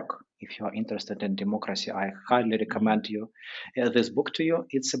Democracy Work. If you are interested in democracy, I highly recommend this book to you.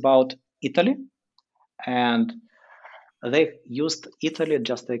 It's about Italy, and they used Italy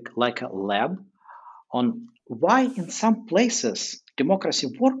just like a lab on why in some places democracy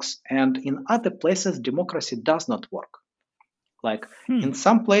works and in other places democracy does not work. Like in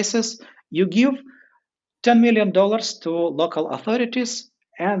some places, you give $10 million to local authorities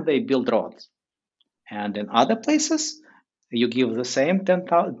and they build roads. And in other places, you give the same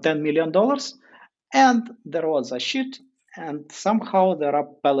 $10 million and the roads are shit, and somehow there are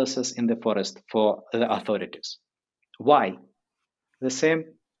palaces in the forest for the authorities. Why? The same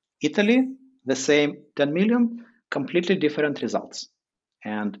Italy, the same 10 million, completely different results.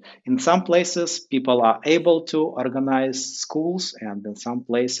 And in some places, people are able to organize schools, and in some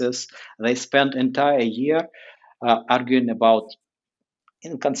places, they spend entire year arguing about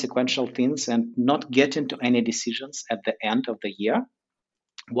inconsequential things and not getting to any decisions at the end of the year.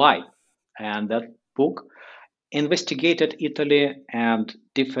 Why? And that book investigated Italy and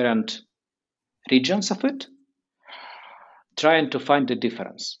different regions of it, trying to find the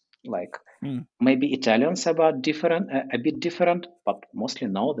difference. Like maybe Italians are a bit different, but mostly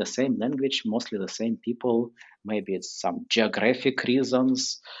no, the same language, mostly the same people. Maybe it's some geographic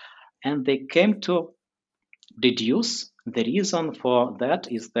reasons. And they came to deduce the reason for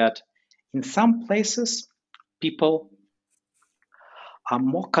that is that in some places, people are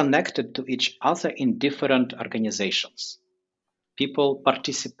more connected to each other in different organizations. People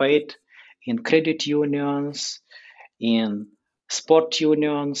participate in credit unions, in sport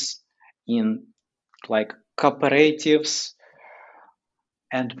unions, in like cooperatives.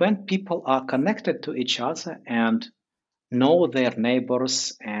 And when people are connected to each other and know their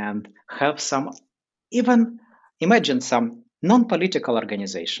neighbors and have some, even imagine some non-political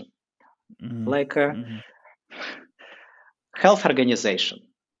organization, like a health organization,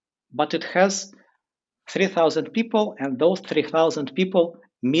 but it has 3,000 people, and those 3,000 people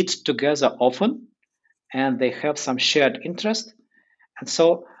meet together often and they have some shared interest. And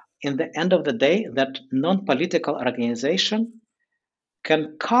so, in the end of the day, that non political organization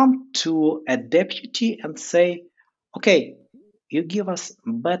can come to a deputy and say, okay, you give us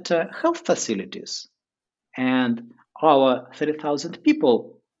better health facilities, and our 3,000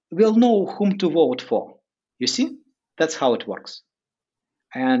 people will know whom to vote for. You see, that's how it works.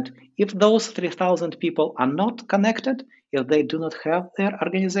 And if those 3,000 people are not connected, if they do not have their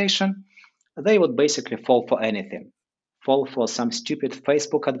organization, they would basically fall for anything, fall for some stupid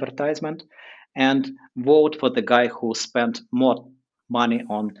Facebook advertisement and vote for the guy who spent more money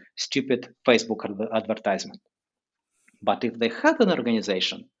on stupid Facebook advertisement. But if they had an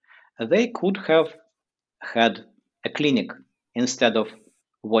organization, they could have had a clinic instead of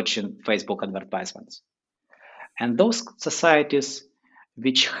watching Facebook advertisements. And those societies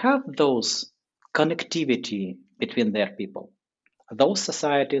which have those connectivity between their people, those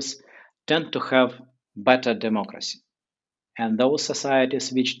societies tend to have better democracy. And those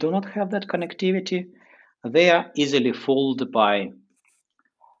societies which do not have that connectivity, they are easily fooled by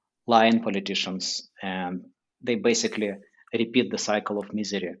lying politicians, and they basically repeat the cycle of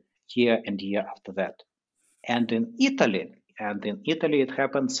misery year and year after that. And in Italy, it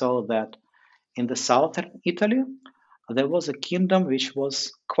happened so that in the southern Italy, there was a kingdom which was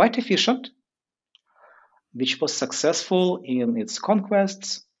quite efficient, which was successful in its conquests,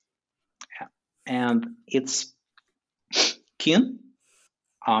 and its king,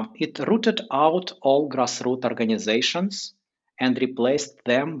 it rooted out all grassroots organizations and replaced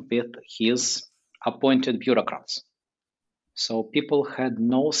them with his appointed bureaucrats. So people had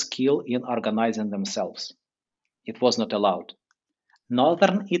no skill in organizing themselves. It was not allowed.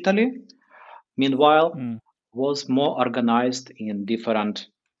 Northern Italy, meanwhile, was more organized in different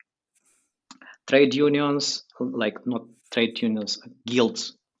trade unions, like not trade unions,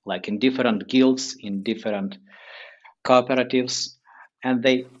 guilds, like in different guilds, in different cooperatives, and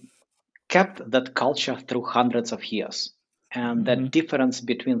they kept that culture through hundreds of years. And that difference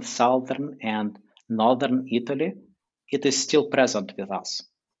between southern and northern Italy, it is still present with us.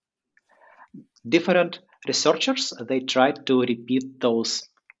 Different researchers, they tried to repeat those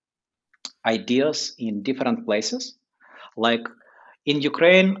ideas in different places. Like in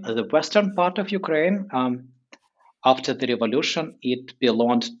Ukraine, the western part of Ukraine, after the revolution, it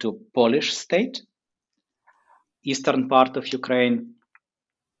belonged to Polish state. Eastern part of Ukraine,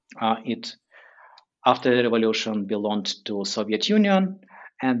 it after the revolution belonged to Soviet Union,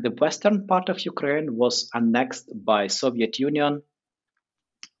 and the western part of Ukraine was annexed by Soviet Union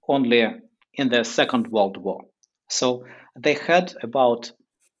only in the Second World War. So they had about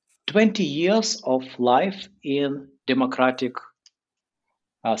 20 years of life in democratic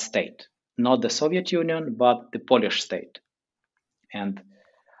state, not the Soviet Union, but the Polish state. And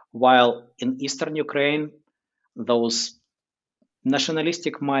while in eastern Ukraine, those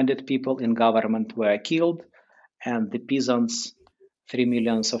nationalistic minded people in government were killed, and the peasants, 3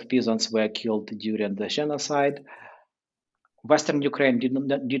 millions of peasants were killed during the genocide. Western Ukraine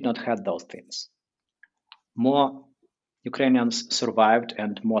did not have those things. More Ukrainians survived,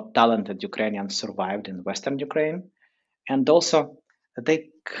 and more talented Ukrainians survived in Western Ukraine. And also, they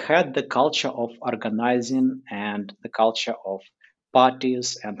had the culture of organizing and the culture of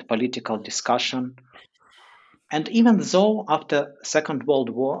parties and political discussion. And even though after Second World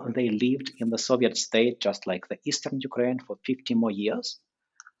War they lived in the Soviet state, just like the Eastern Ukraine, for 50 more years,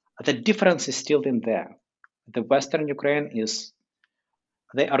 the difference is still in there. The Western Ukraine is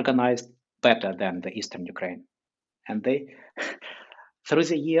they organized better than the Eastern Ukraine, and they, through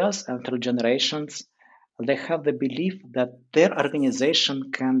the years and through generations, they have the belief that their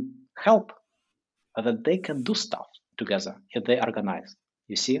organization can help, that they can do stuff together if they organize.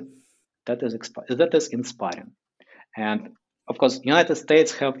 You see, that is inspiring. And of course, United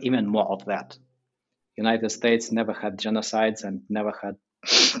States have even more of that. United States never had genocides and never had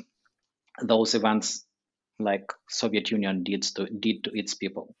those events like Soviet Union did to its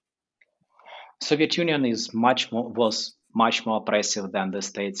people. Soviet Union was much more oppressive than the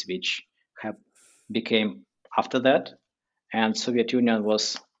states which have became after that, and Soviet Union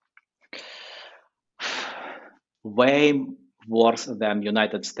was way worse than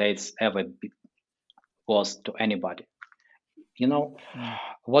United States ever was to anybody. You know,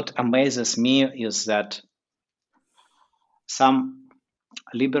 what amazes me is that some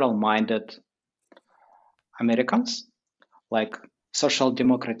liberal-minded Americans, like Social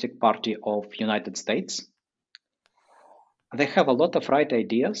Democratic Party of United States, they have a lot of right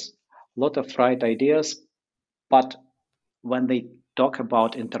ideas, but when they talk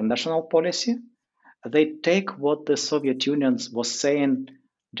about international policy, they take what the Soviet Union was saying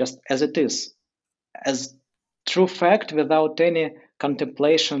just as it is, as true fact without any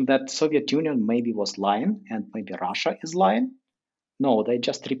contemplation that Soviet Union maybe was lying and maybe Russia is lying. No, they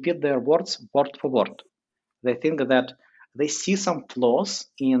just repeat their words word for word. They think that they see some flaws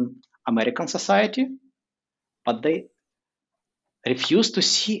in American society, but they refuse to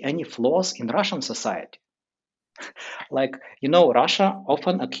see any flaws in Russian society. Like, Russia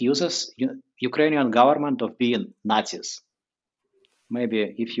often accuses Ukrainian government of being Nazis.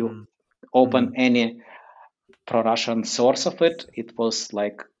 Maybe if you open any pro-Russian source of it, it was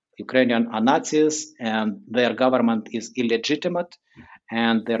like Ukrainian are Nazis and their government is illegitimate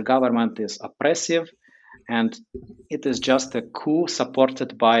and their government is oppressive and it is just a coup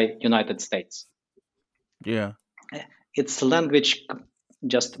supported by United States. Yeah. It's language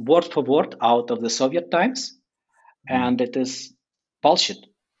just word for word out of the Soviet times, and it is bullshit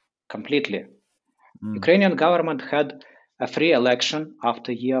completely. Ukrainian government had a free election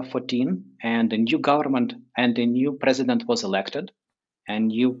after year 14, and a new government and a new president was elected, and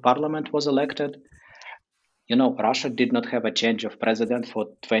new parliament was elected. Russia did not have a change of president for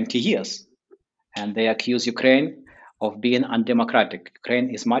 20 years, and they accuse Ukraine of being undemocratic. Ukraine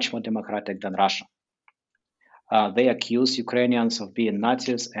is much more democratic than Russia. They accuse Ukrainians of being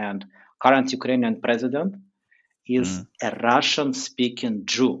Nazis, and current Ukrainian president is Mm. a Russian-speaking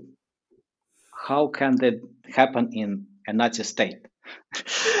Jew. How can that happen in a Nazi state?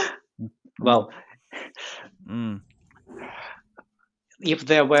 Mm. Well, Mm. if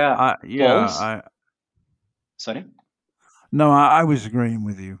there were Yeah, polls, I sorry, no, I was agreeing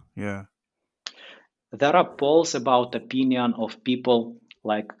with you. Yeah. there are polls about opinion of people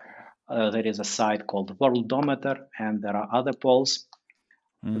like there is a site called Worldometer, and there are other polls.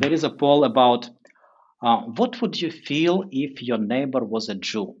 Mm. There is a poll about what would you feel if your neighbor was a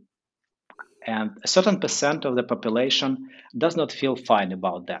Jew? And a certain percent of the population does not feel fine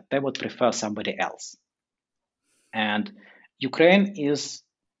about that. They would prefer somebody else. And Ukraine is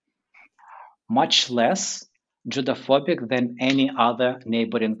much less Judophobic than any other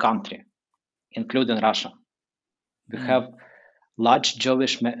neighboring country, including Russia. We Mm. have large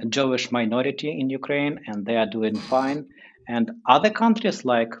Jewish minority in Ukraine, and they are doing fine. And other countries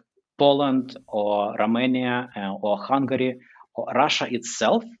like Poland or Romania or Hungary or Russia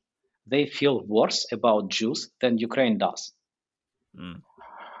itself, they feel worse about Jews than Ukraine does. Mm.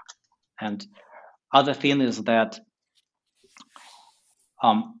 And other thing is that,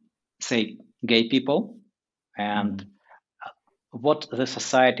 say, gay people and Mm. what the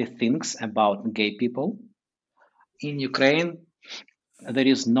society thinks about gay people. In Ukraine, there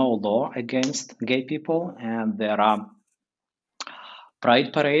is no law against gay people, and there are pride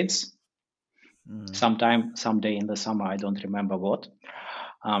parades Mm. someday in the summer. I don't remember what.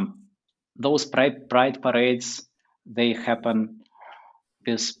 Um, those pride parades, they happen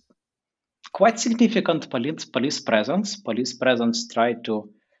with quite significant police presence. Police presence try to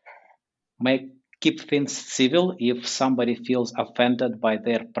make keep things civil if somebody feels offended by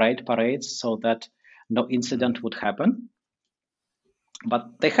their pride parades, so that no Mm. incident would happen. But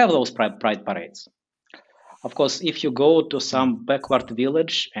they have those pride parades. Of course, if you go to Mm. some backward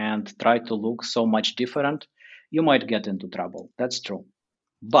village and try to look so much different, you might get into trouble. That's true.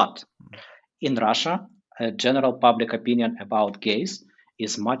 But in Russia, general public opinion about gays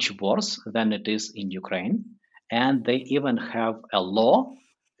is much worse than it is in Ukraine. And they even have a law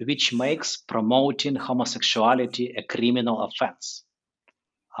which makes promoting homosexuality a criminal offense.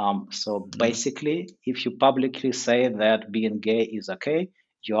 So Mm. basically, if you publicly say that being gay is okay,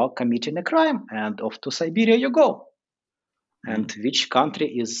 you're committing a crime, and off to Siberia you go. And Mm. which country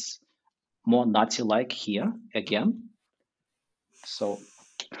is more Nazi like here again? So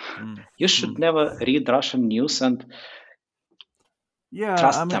Mm. you should Mm. never read Russian news and Yeah, I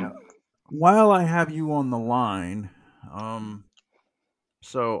trust mean, them. while I have you on the line, um,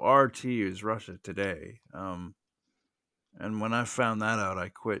 so RT is Russia Today, and when I found that out, I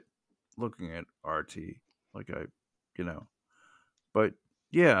quit looking at RT. Like I, you know, but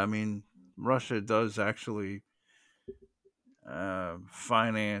yeah, I mean, Russia does actually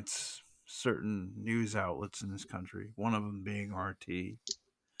finance certain news outlets in this country. One of them being RT.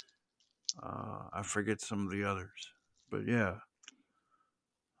 I forget some of the others, but yeah.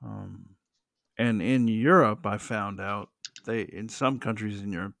 Um, and in Europe, I found out they in some countries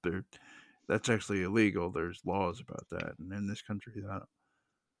in Europe, that's actually illegal. There's laws about that, and in this country,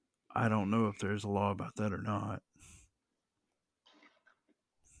 I don't know if there's a law about that or not.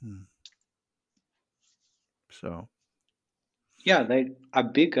 Hmm. So, Yeah, they are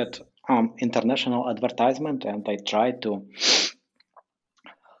big at international advertisement, and they try to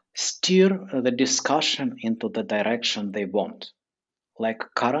steer the discussion into the direction they want. Like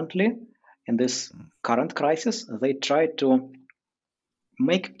currently, in this mm, current crisis, they try to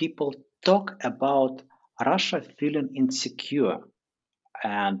make people talk about Russia feeling insecure,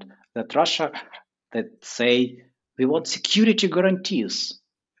 and that Russia, that say we want security guarantees.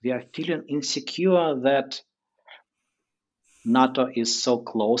 We are feeling insecure that NATO is so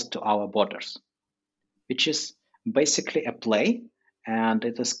close to our borders, which is basically a play, and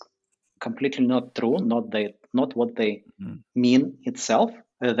it is completely not true, not what they mm, mean itself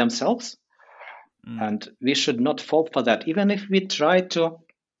themselves, mm, and we should not fall for that. Even if we try to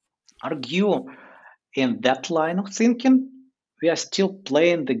argue in that line of thinking, we are still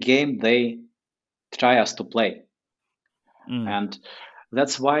playing the game they try us to play, mm, and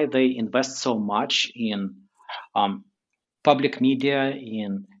that's why they invest so much in um, public media,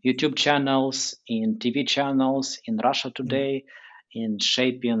 in YouTube channels, in TV channels, in Russia mm, Today, in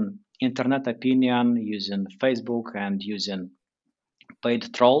shaping internet opinion using Facebook and using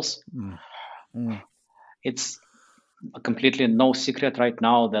paid trolls. mm, mm, It's completely no secret right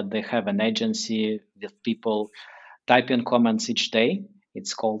now that they have an agency with people typing comments each day.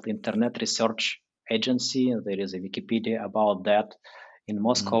 It's called Internet Research Agency. There is a Wikipedia about that in Mm.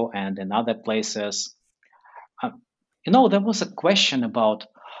 Moscow and in other places. There was a question about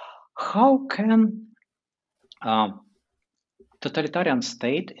how can um, totalitarian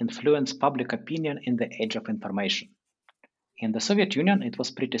state influence public opinion in the age of information. In the Soviet Union, it was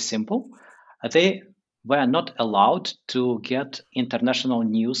pretty simple. They were not allowed to get international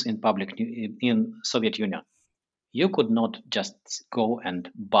news in Soviet Union. You could not just go and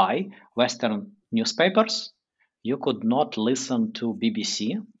buy Western newspapers. You could not listen to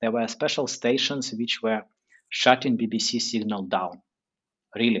BBC. There were special stations which were shutting BBC signal down.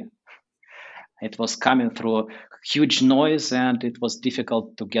 Really, it was coming through huge noise, and it was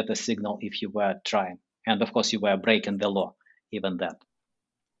difficult to get a signal if you were trying. And of course, you were breaking the law, even that.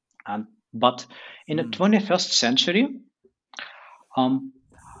 But in the Mm. 21st century, um,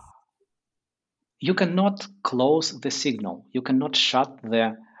 you cannot close the signal. You cannot shut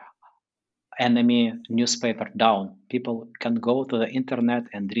the enemy newspaper down. People can go to the internet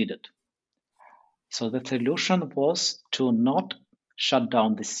and read it. So the solution was to not shut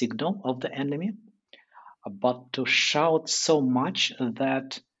down the signal of the enemy, but to shout so much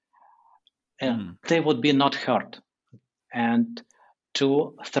that Mm. they would be not heard, and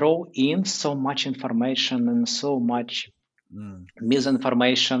to throw in so much information and so much Mm.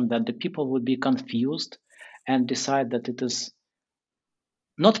 misinformation that the people would be confused and decide that it is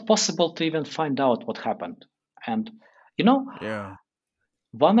not possible to even find out what happened. And you know, Yeah.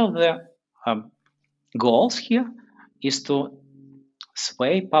 one of the um, goals here is to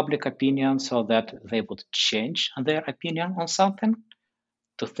sway public opinion so that they would change their opinion on something,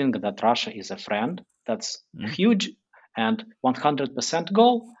 to think that Russia is a friend. That's a Mm. huge and 100%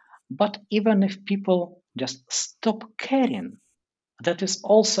 goal. But even if people just stop caring, that is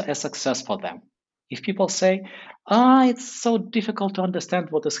also a success for them. If people say, it's so difficult to understand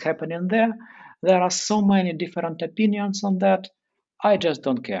what is happening there are so many different opinions on that, I just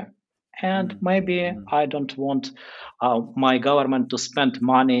don't care. And Mm. maybe Mm. I don't want my government to spend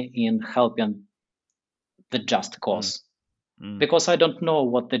money in helping the just Mm. cause, Mm. because I don't know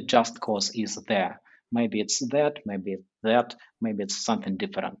what the just cause is there. Maybe it's that, maybe it's that, maybe it's something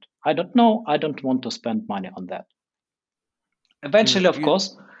different. I don't know. I don't want to spend money on that. Yeah. Eventually, of course,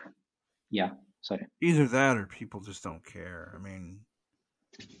 yeah, sorry. Either that or people just don't care. I mean,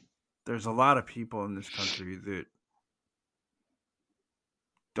 there's a lot of people in this country that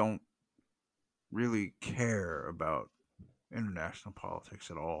don't really care about international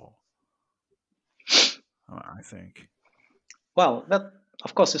politics at all. I think. Well, that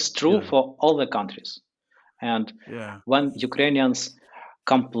of course is You true know. for all the countries. And Yeah. when Ukrainians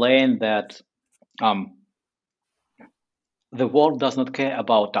complain that um, the world does not care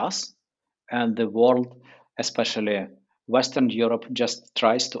about us, and the world, especially Western Europe, just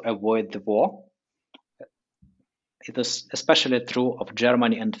tries to avoid the war, it is especially true of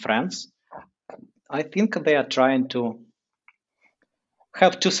Germany and France. I think they are trying to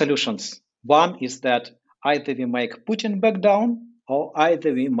have two solutions. One is that either we make Putin back down, or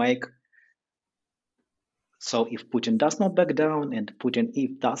either we make so if Putin does not back down, and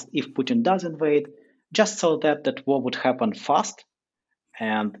if Putin does invade, just so that that war would happen fast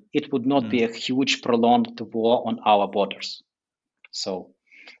and it would not be Mm. a huge prolonged war on our borders. So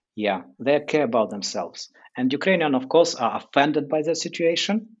yeah, they care about themselves. And Ukrainians, of course, are offended by the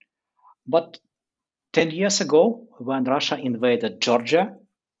situation. But 10 years ago, when Russia invaded Georgia,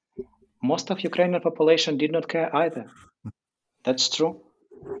 most of Ukrainian population did not care either. That's true.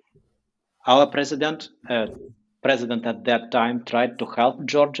 Our president at that time tried to help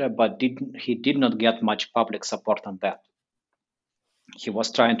Georgia, but he did not get much public support on that. He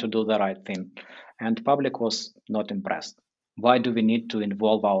was trying to do the right thing, and public was not impressed. Why do we need to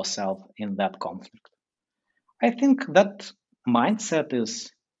involve ourselves in that conflict? I think that mindset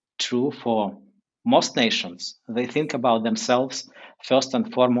is true for most nations. They think about themselves first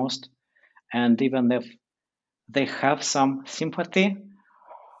and foremost, and even if they have some sympathy,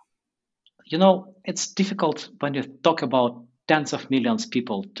 it's difficult when you talk about tens of millions of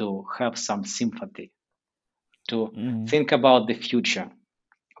people to have some sympathy, to Mm. think about the future.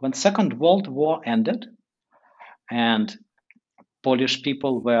 When Second World War ended and Polish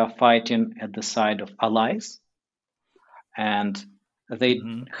people were fighting at the side of allies, and they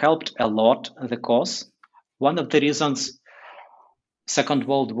Mm-hmm. helped a lot the cause. One of the reasons Second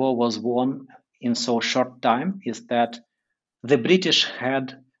World War was won in so short time is that the British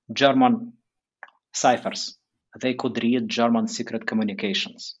had German ciphers. They could read German secret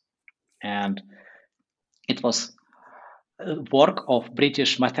communications. And it was work of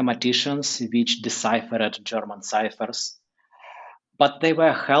British mathematicians which deciphered German ciphers, but they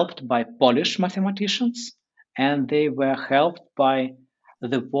were helped by Polish mathematicians, and they were helped by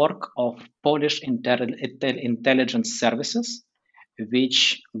the work of Polish intelligence services,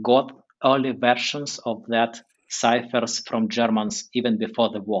 which got early versions of that ciphers from Germans even before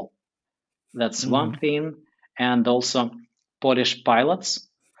the war. That's one thing. And also Polish pilots.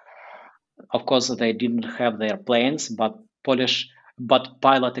 Of course, they didn't have their planes, but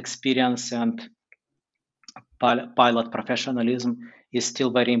pilot experience and pilot professionalism is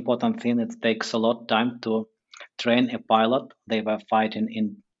still very important thing. It takes a lot of time to train a pilot. They were fighting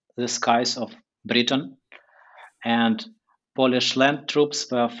in the skies of Britain, and Polish land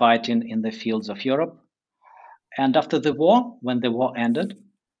troops were fighting in the fields of Europe. And after the war, when the war ended,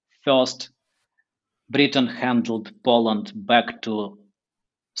 first Britain handed Poland back to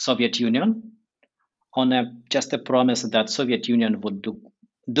Soviet Union on just a promise that Soviet Union would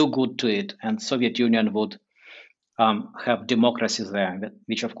do good to it, and Soviet Union would have democracy there,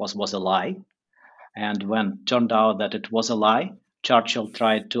 which of course was a lie. And when it turned out that it was a lie, Churchill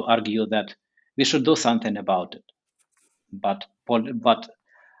tried to argue that we should do something about it. But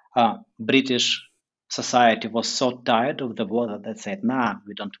British society was so tired of the war that they said, "Nah,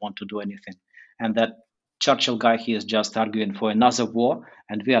 we don't want to do anything." And that Churchill guy, he is just arguing for another war,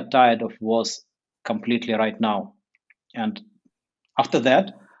 and we are tired of wars completely right now. And after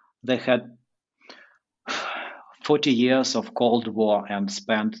that, they had 40 years of Cold War and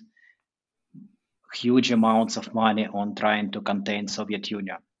spent huge amounts of money on trying to contain Soviet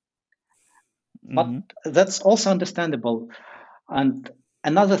Union. But that's also understandable. And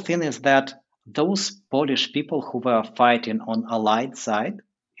another thing is that those Polish people who were fighting on Allied side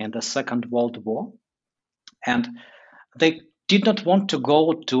in the Second World War, and they did not want to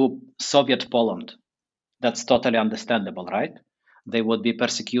go to Soviet Poland. That's totally understandable, right? They would be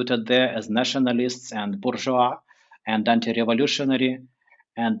persecuted there as nationalists and bourgeois and anti-revolutionary.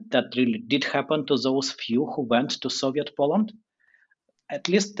 And that really did happen to those few who went to Soviet Poland. At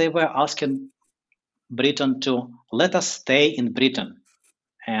least they were asking Britain to let us stay in Britain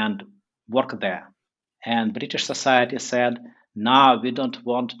and work there. And British society said, no, we don't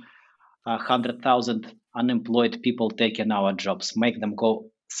want 100,000 unemployed people taking our jobs. Make them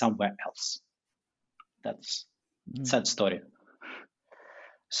go somewhere else. That's a sad story.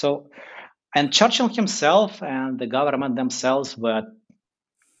 So, and Churchill himself and the government themselves were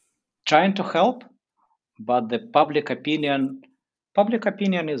trying to help, but the public opinion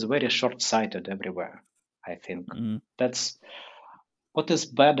is very short-sighted everywhere, I think. That's what is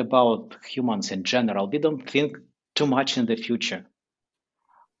bad about humans in general. We don't think too much in the future.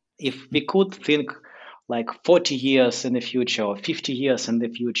 If we could think like 40 years in the future or 50 years in the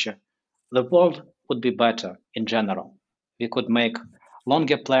future, the world would be better in general. We could make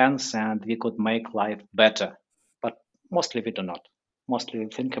longer plans and we could make life better. But mostly we do not. Mostly we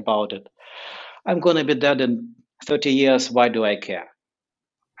think about it. I'm going to be dead in 30 years. Why do I care?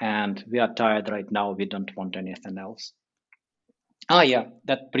 And we are tired right now. We don't want anything else. Yeah,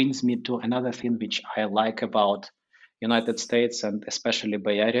 that brings me to another thing which I like about United States and especially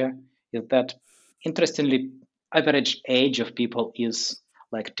Bay Area is that, interestingly, average age of people is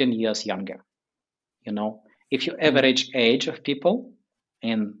like 10 years younger. You know, if you average age of people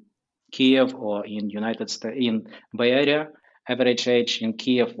in Kiev or in United States, in Bay Area, average age in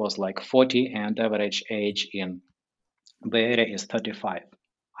Kiev was like 40 and average age in Bay Area is 35.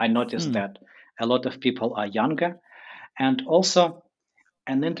 I noticed that a lot of people are younger, and also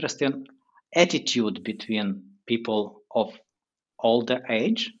an interesting attitude between people of older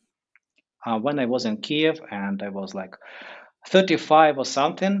age. When I was in Kiev and I was like 35 or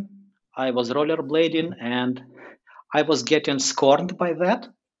something, I was rollerblading and I was getting scorned by that.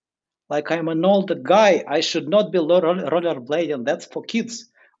 Like, I'm an older guy, I should not be rollerblading, that's for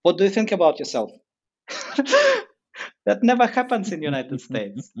kids. What do you think about yourself? That never happens in United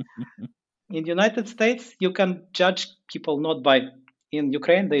States. In United States, you can judge people not by, in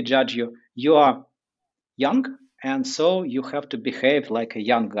Ukraine, they judge you. You are young, and so you have to behave like a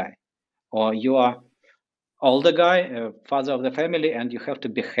young guy. Or you are older guy, a father of the family, and you have to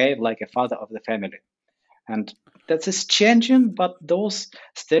behave like a father of the family. And that is changing, but those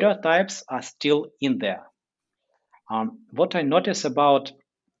stereotypes are still in there. What I notice about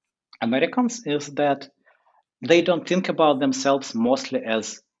Americans is that they don't think about themselves mostly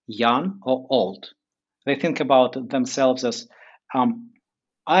as young or old. They think about themselves as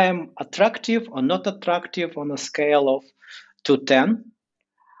I am attractive or not attractive on a scale of 10,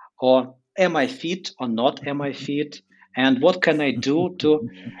 or am I fit or not am I fit, and what can I do to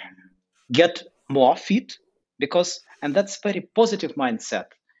get more fit? Because And that's very positive mindset.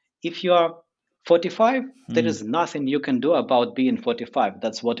 If you are 45, there Hmm. is nothing you can do about being 45.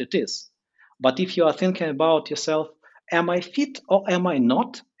 That's what it is. But if you are thinking about yourself, am I fit or am I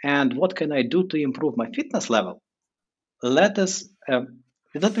not? And what can I do to improve my fitness level? Let us,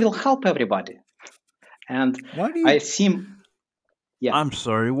 that will help everybody. And Why do I you? seem, yeah, I'm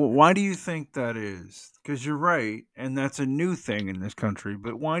sorry. Why do you think that is? Because you're right, and that's a new thing in this country.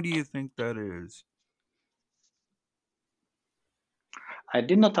 But why do you think that is? I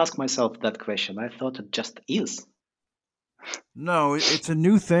did not ask myself that question. I thought it just is. No, it's a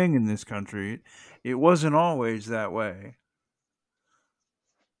new thing in this country. It wasn't always that way.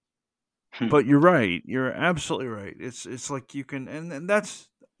 But Hmm. you're right. You're absolutely right. It's like you can, and that's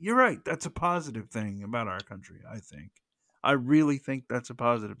you're right. That's a positive thing about our country. I think. I really think that's a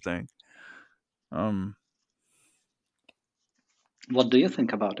positive thing. Um, What do you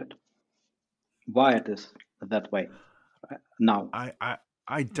think about it? Why it is that way now? I I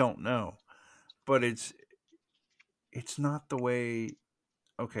I don't know, but it's not the way.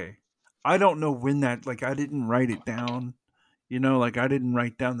 Okay, I don't know when that. Like, I didn't write it down. Like I didn't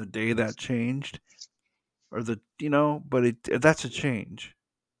write down the day that changed or but that's a change.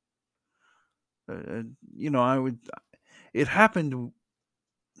 Uh, I would. It happened.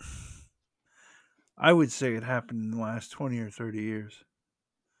 I would say it happened in the last 20 or 30 years,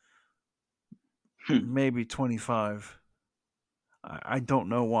 Hmm. maybe 25. I don't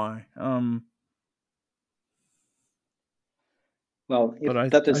know why. Well, if But I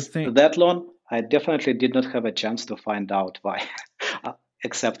that I is think that long, I definitely did not have a chance to find out why, Uh,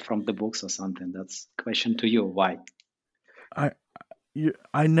 except from the books or something. That's question to you. Why? I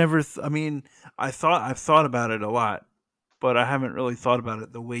I never. I mean, I've thought about it a lot, but I haven't really thought about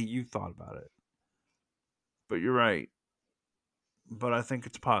it the way you thought about it. But you're right. But I think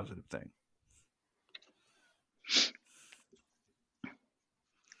it's a positive thing.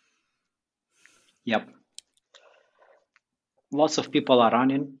 Yep. Lots of people are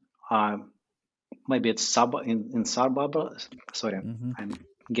running. Maybe it's in suburb. Sorry, Hmm. I'm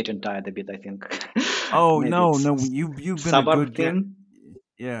getting tired a bit. I think Oh maybe no, it's no, you've been a suburb good get. thing,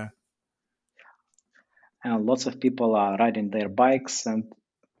 Yeah. and lots of people are riding their bikes. And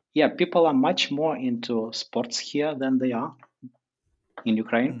yeah, people are much more into sports here than they are in Mm.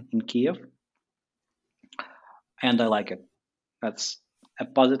 Ukraine, in Kiev, and I like it. That's a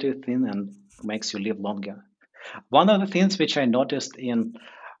positive thing and makes you live longer. One of the things which I noticed in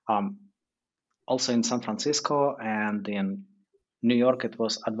um, also in San Francisco and in New York, it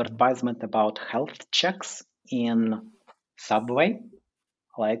was advertisement about health checks in subway,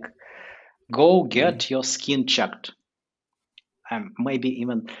 like go Mm. get your skin checked. Maybe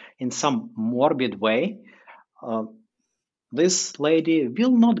even in some morbid way, uh, this lady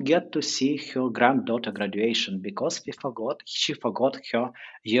will not get to see her granddaughter graduation because she forgot her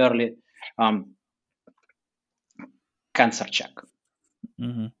yearly um, cancer check,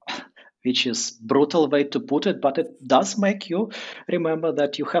 Hmm. which is brutal way to put it, but it does make you remember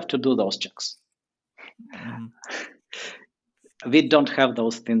that you have to do those checks. Hmm. We don't have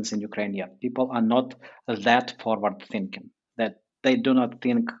those things in Ukraine yet. People are not that forward thinking, that they do not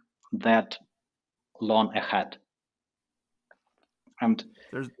think that long ahead. And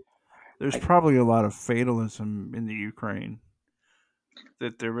There's there's I, probably a lot of fatalism in the Ukraine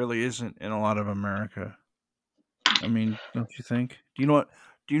that there really isn't in a lot of America. I mean, don't you think? Do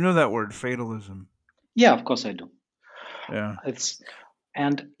you know that word fatalism? yeah, of course I do. Yeah. It's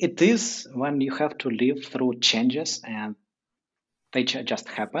and it is when you have to live through changes and they just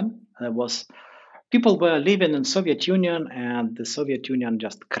happen. There was people were living in Soviet Union and the Soviet Union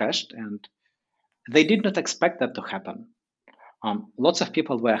just crashed and they did not expect that to happen. Lots of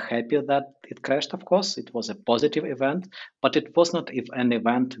people were happy that it crashed, of course. It was a positive event, but it was not an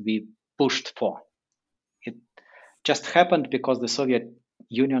event we pushed for. It just happened because the Soviet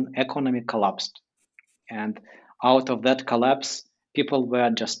Union economy collapsed. And out of that collapse, people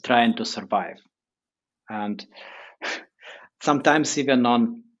were just trying to survive. And sometimes, even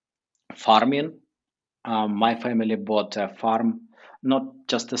on farming, my family bought a farm, not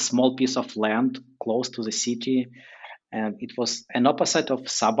just a small piece of land close to the city. And it was an opposite of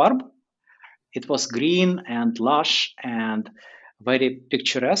suburb. It was green and lush and very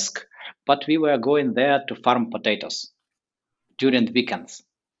picturesque, but we were going there to farm potatoes during weekends.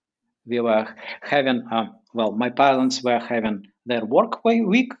 We were having, my parents were having their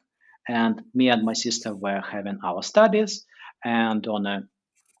week, and me and my sister were having our studies. And on a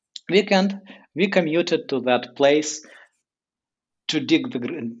weekend, we commuted to that place to dig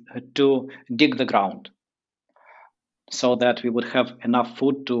the ground so that we would have enough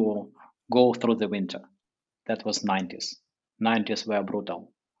food to go through the winter. That was 90s. 90s were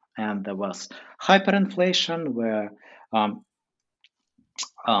brutal. And there was hyperinflation where um,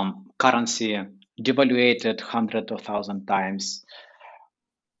 currency devaluated hundred or thousand times.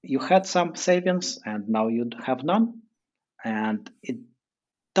 You had some savings and now you have none. And it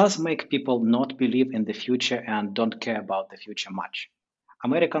does make people not believe in the future and don't care about the future much.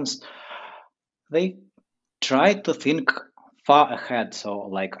 Americans, they try to think far ahead. So,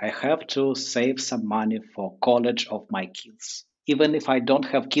 like, I have to save some money for college of my kids, even if I don't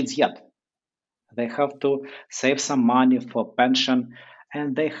have kids yet. They have to save some money for pension,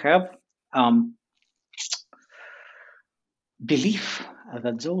 and they have um, belief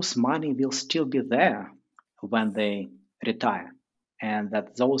that those money will still be there when they retire, and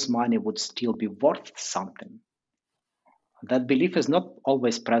that those money would still be worth something. That belief is not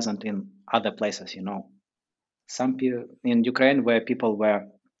always present in other places, you know. Some people in Ukraine, where people were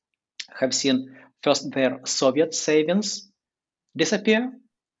have seen first their Soviet savings disappear,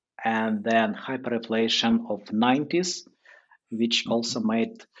 and then hyperinflation of 90s, which also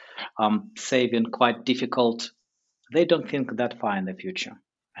made saving quite difficult. They don't think that far in the future,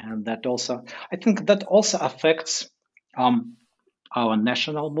 and that also, I think, that also affects um, our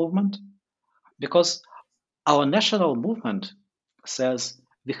national movement, because our national movement says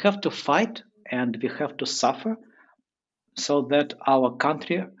we have to fight and we have to suffer so that our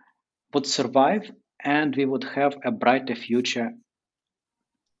country would survive and we would have a brighter future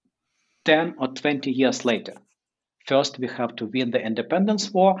 10 or 20 years later. First, we have to win the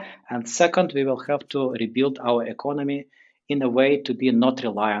independence war, and second, we will have to rebuild our economy in a way to be not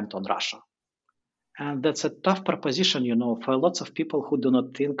reliant on Russia. And that's a tough proposition, you know, for lots of people who do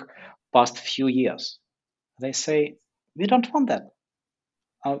not think past few years. They say, we don't want that.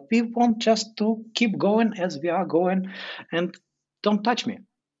 We want just to keep going as we are going, and don't touch me.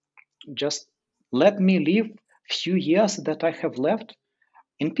 Just let me live few years that I have left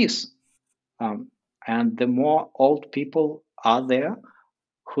in peace. Um, and the more old people are there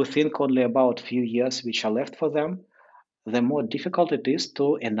who think only about few years which are left for them, the more difficult it is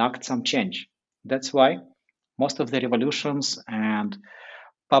to enact some change. That's why most of the revolutions and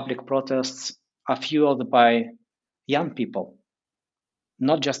public protests are fueled by young people,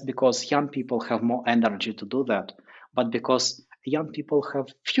 not just because young people have more energy to do that, but because young people have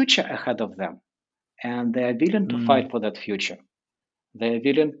future ahead of them and they are willing to Mm, fight for that future. They are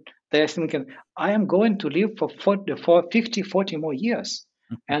willing, they are thinking, I am going to live for 40, for 50, 40 more years,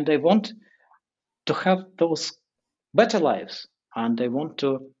 and I want to have those better lives, and I want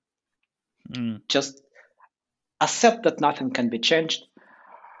to mm, just accept that nothing can be changed.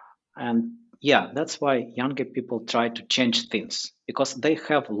 And yeah, that's why younger people try to change things because they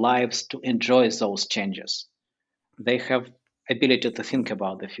have lives to enjoy those changes. They have ability to think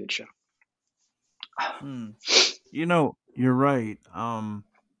about the future. mm. You know, you're right.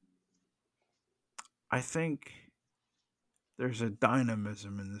 I think there's a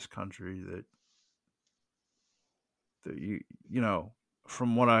dynamism in this country that you know,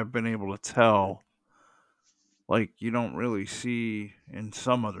 from what I've been able to tell, like you don't really see in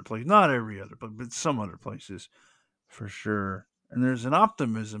some other places. Not every other, but some other places for sure. And there's an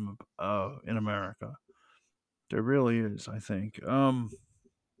optimism in America. There really is, I think.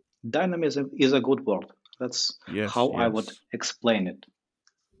 Dynamism is a good word. That's Yes, how I would yes, explain it.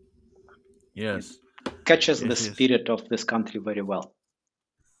 It yes, catches the yes, yes, spirit of this country very well.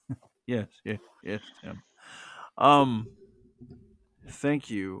 yes, yes, yes, Tim. Um, thank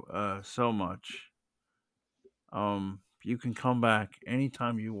you so much. You can come back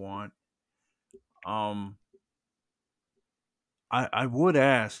anytime you want. Um, I would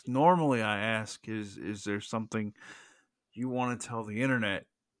ask. Normally, I ask, is there something you want to tell the internet?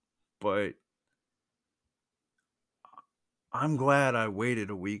 But I'm glad I waited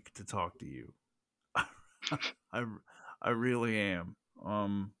a week to talk to you. I I really am.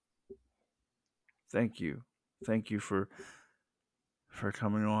 Thank you, thank you for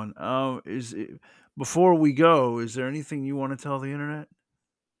coming on. Is it, before we go, is there anything you want to tell the internet?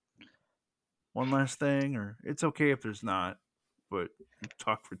 One last thing, or it's okay if there's not, but we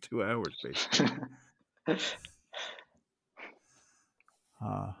talked for 2 hours basically.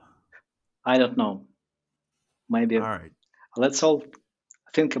 Uh, I don't know. Maybe all right. let's all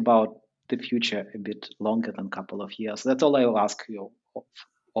think about the future a bit longer than a couple of years. That's all I will ask you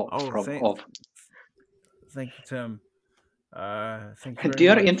Oh, from of. thank you, Tim. Thank you very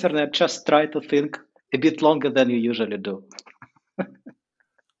Dear much. internet, just try to think a bit longer than you usually do.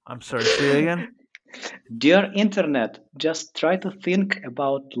 I'm sorry. Say that again. Dear internet, just try to think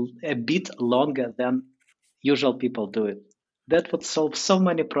about a bit longer than usual people do it. That would solve so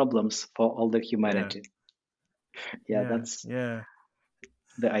many problems for all the Yeah. humanity. Yeah, Yeah, that's yeah.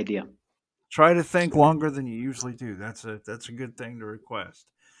 the idea. Try to think longer than you usually do. That's a good thing to request.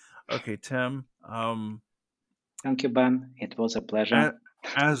 Okay, Tim. Thank you, Ben. It was a pleasure. As,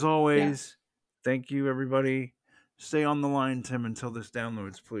 as Yeah. always, thank you, everybody. Stay on the line, Tim, until this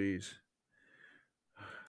downloads, please.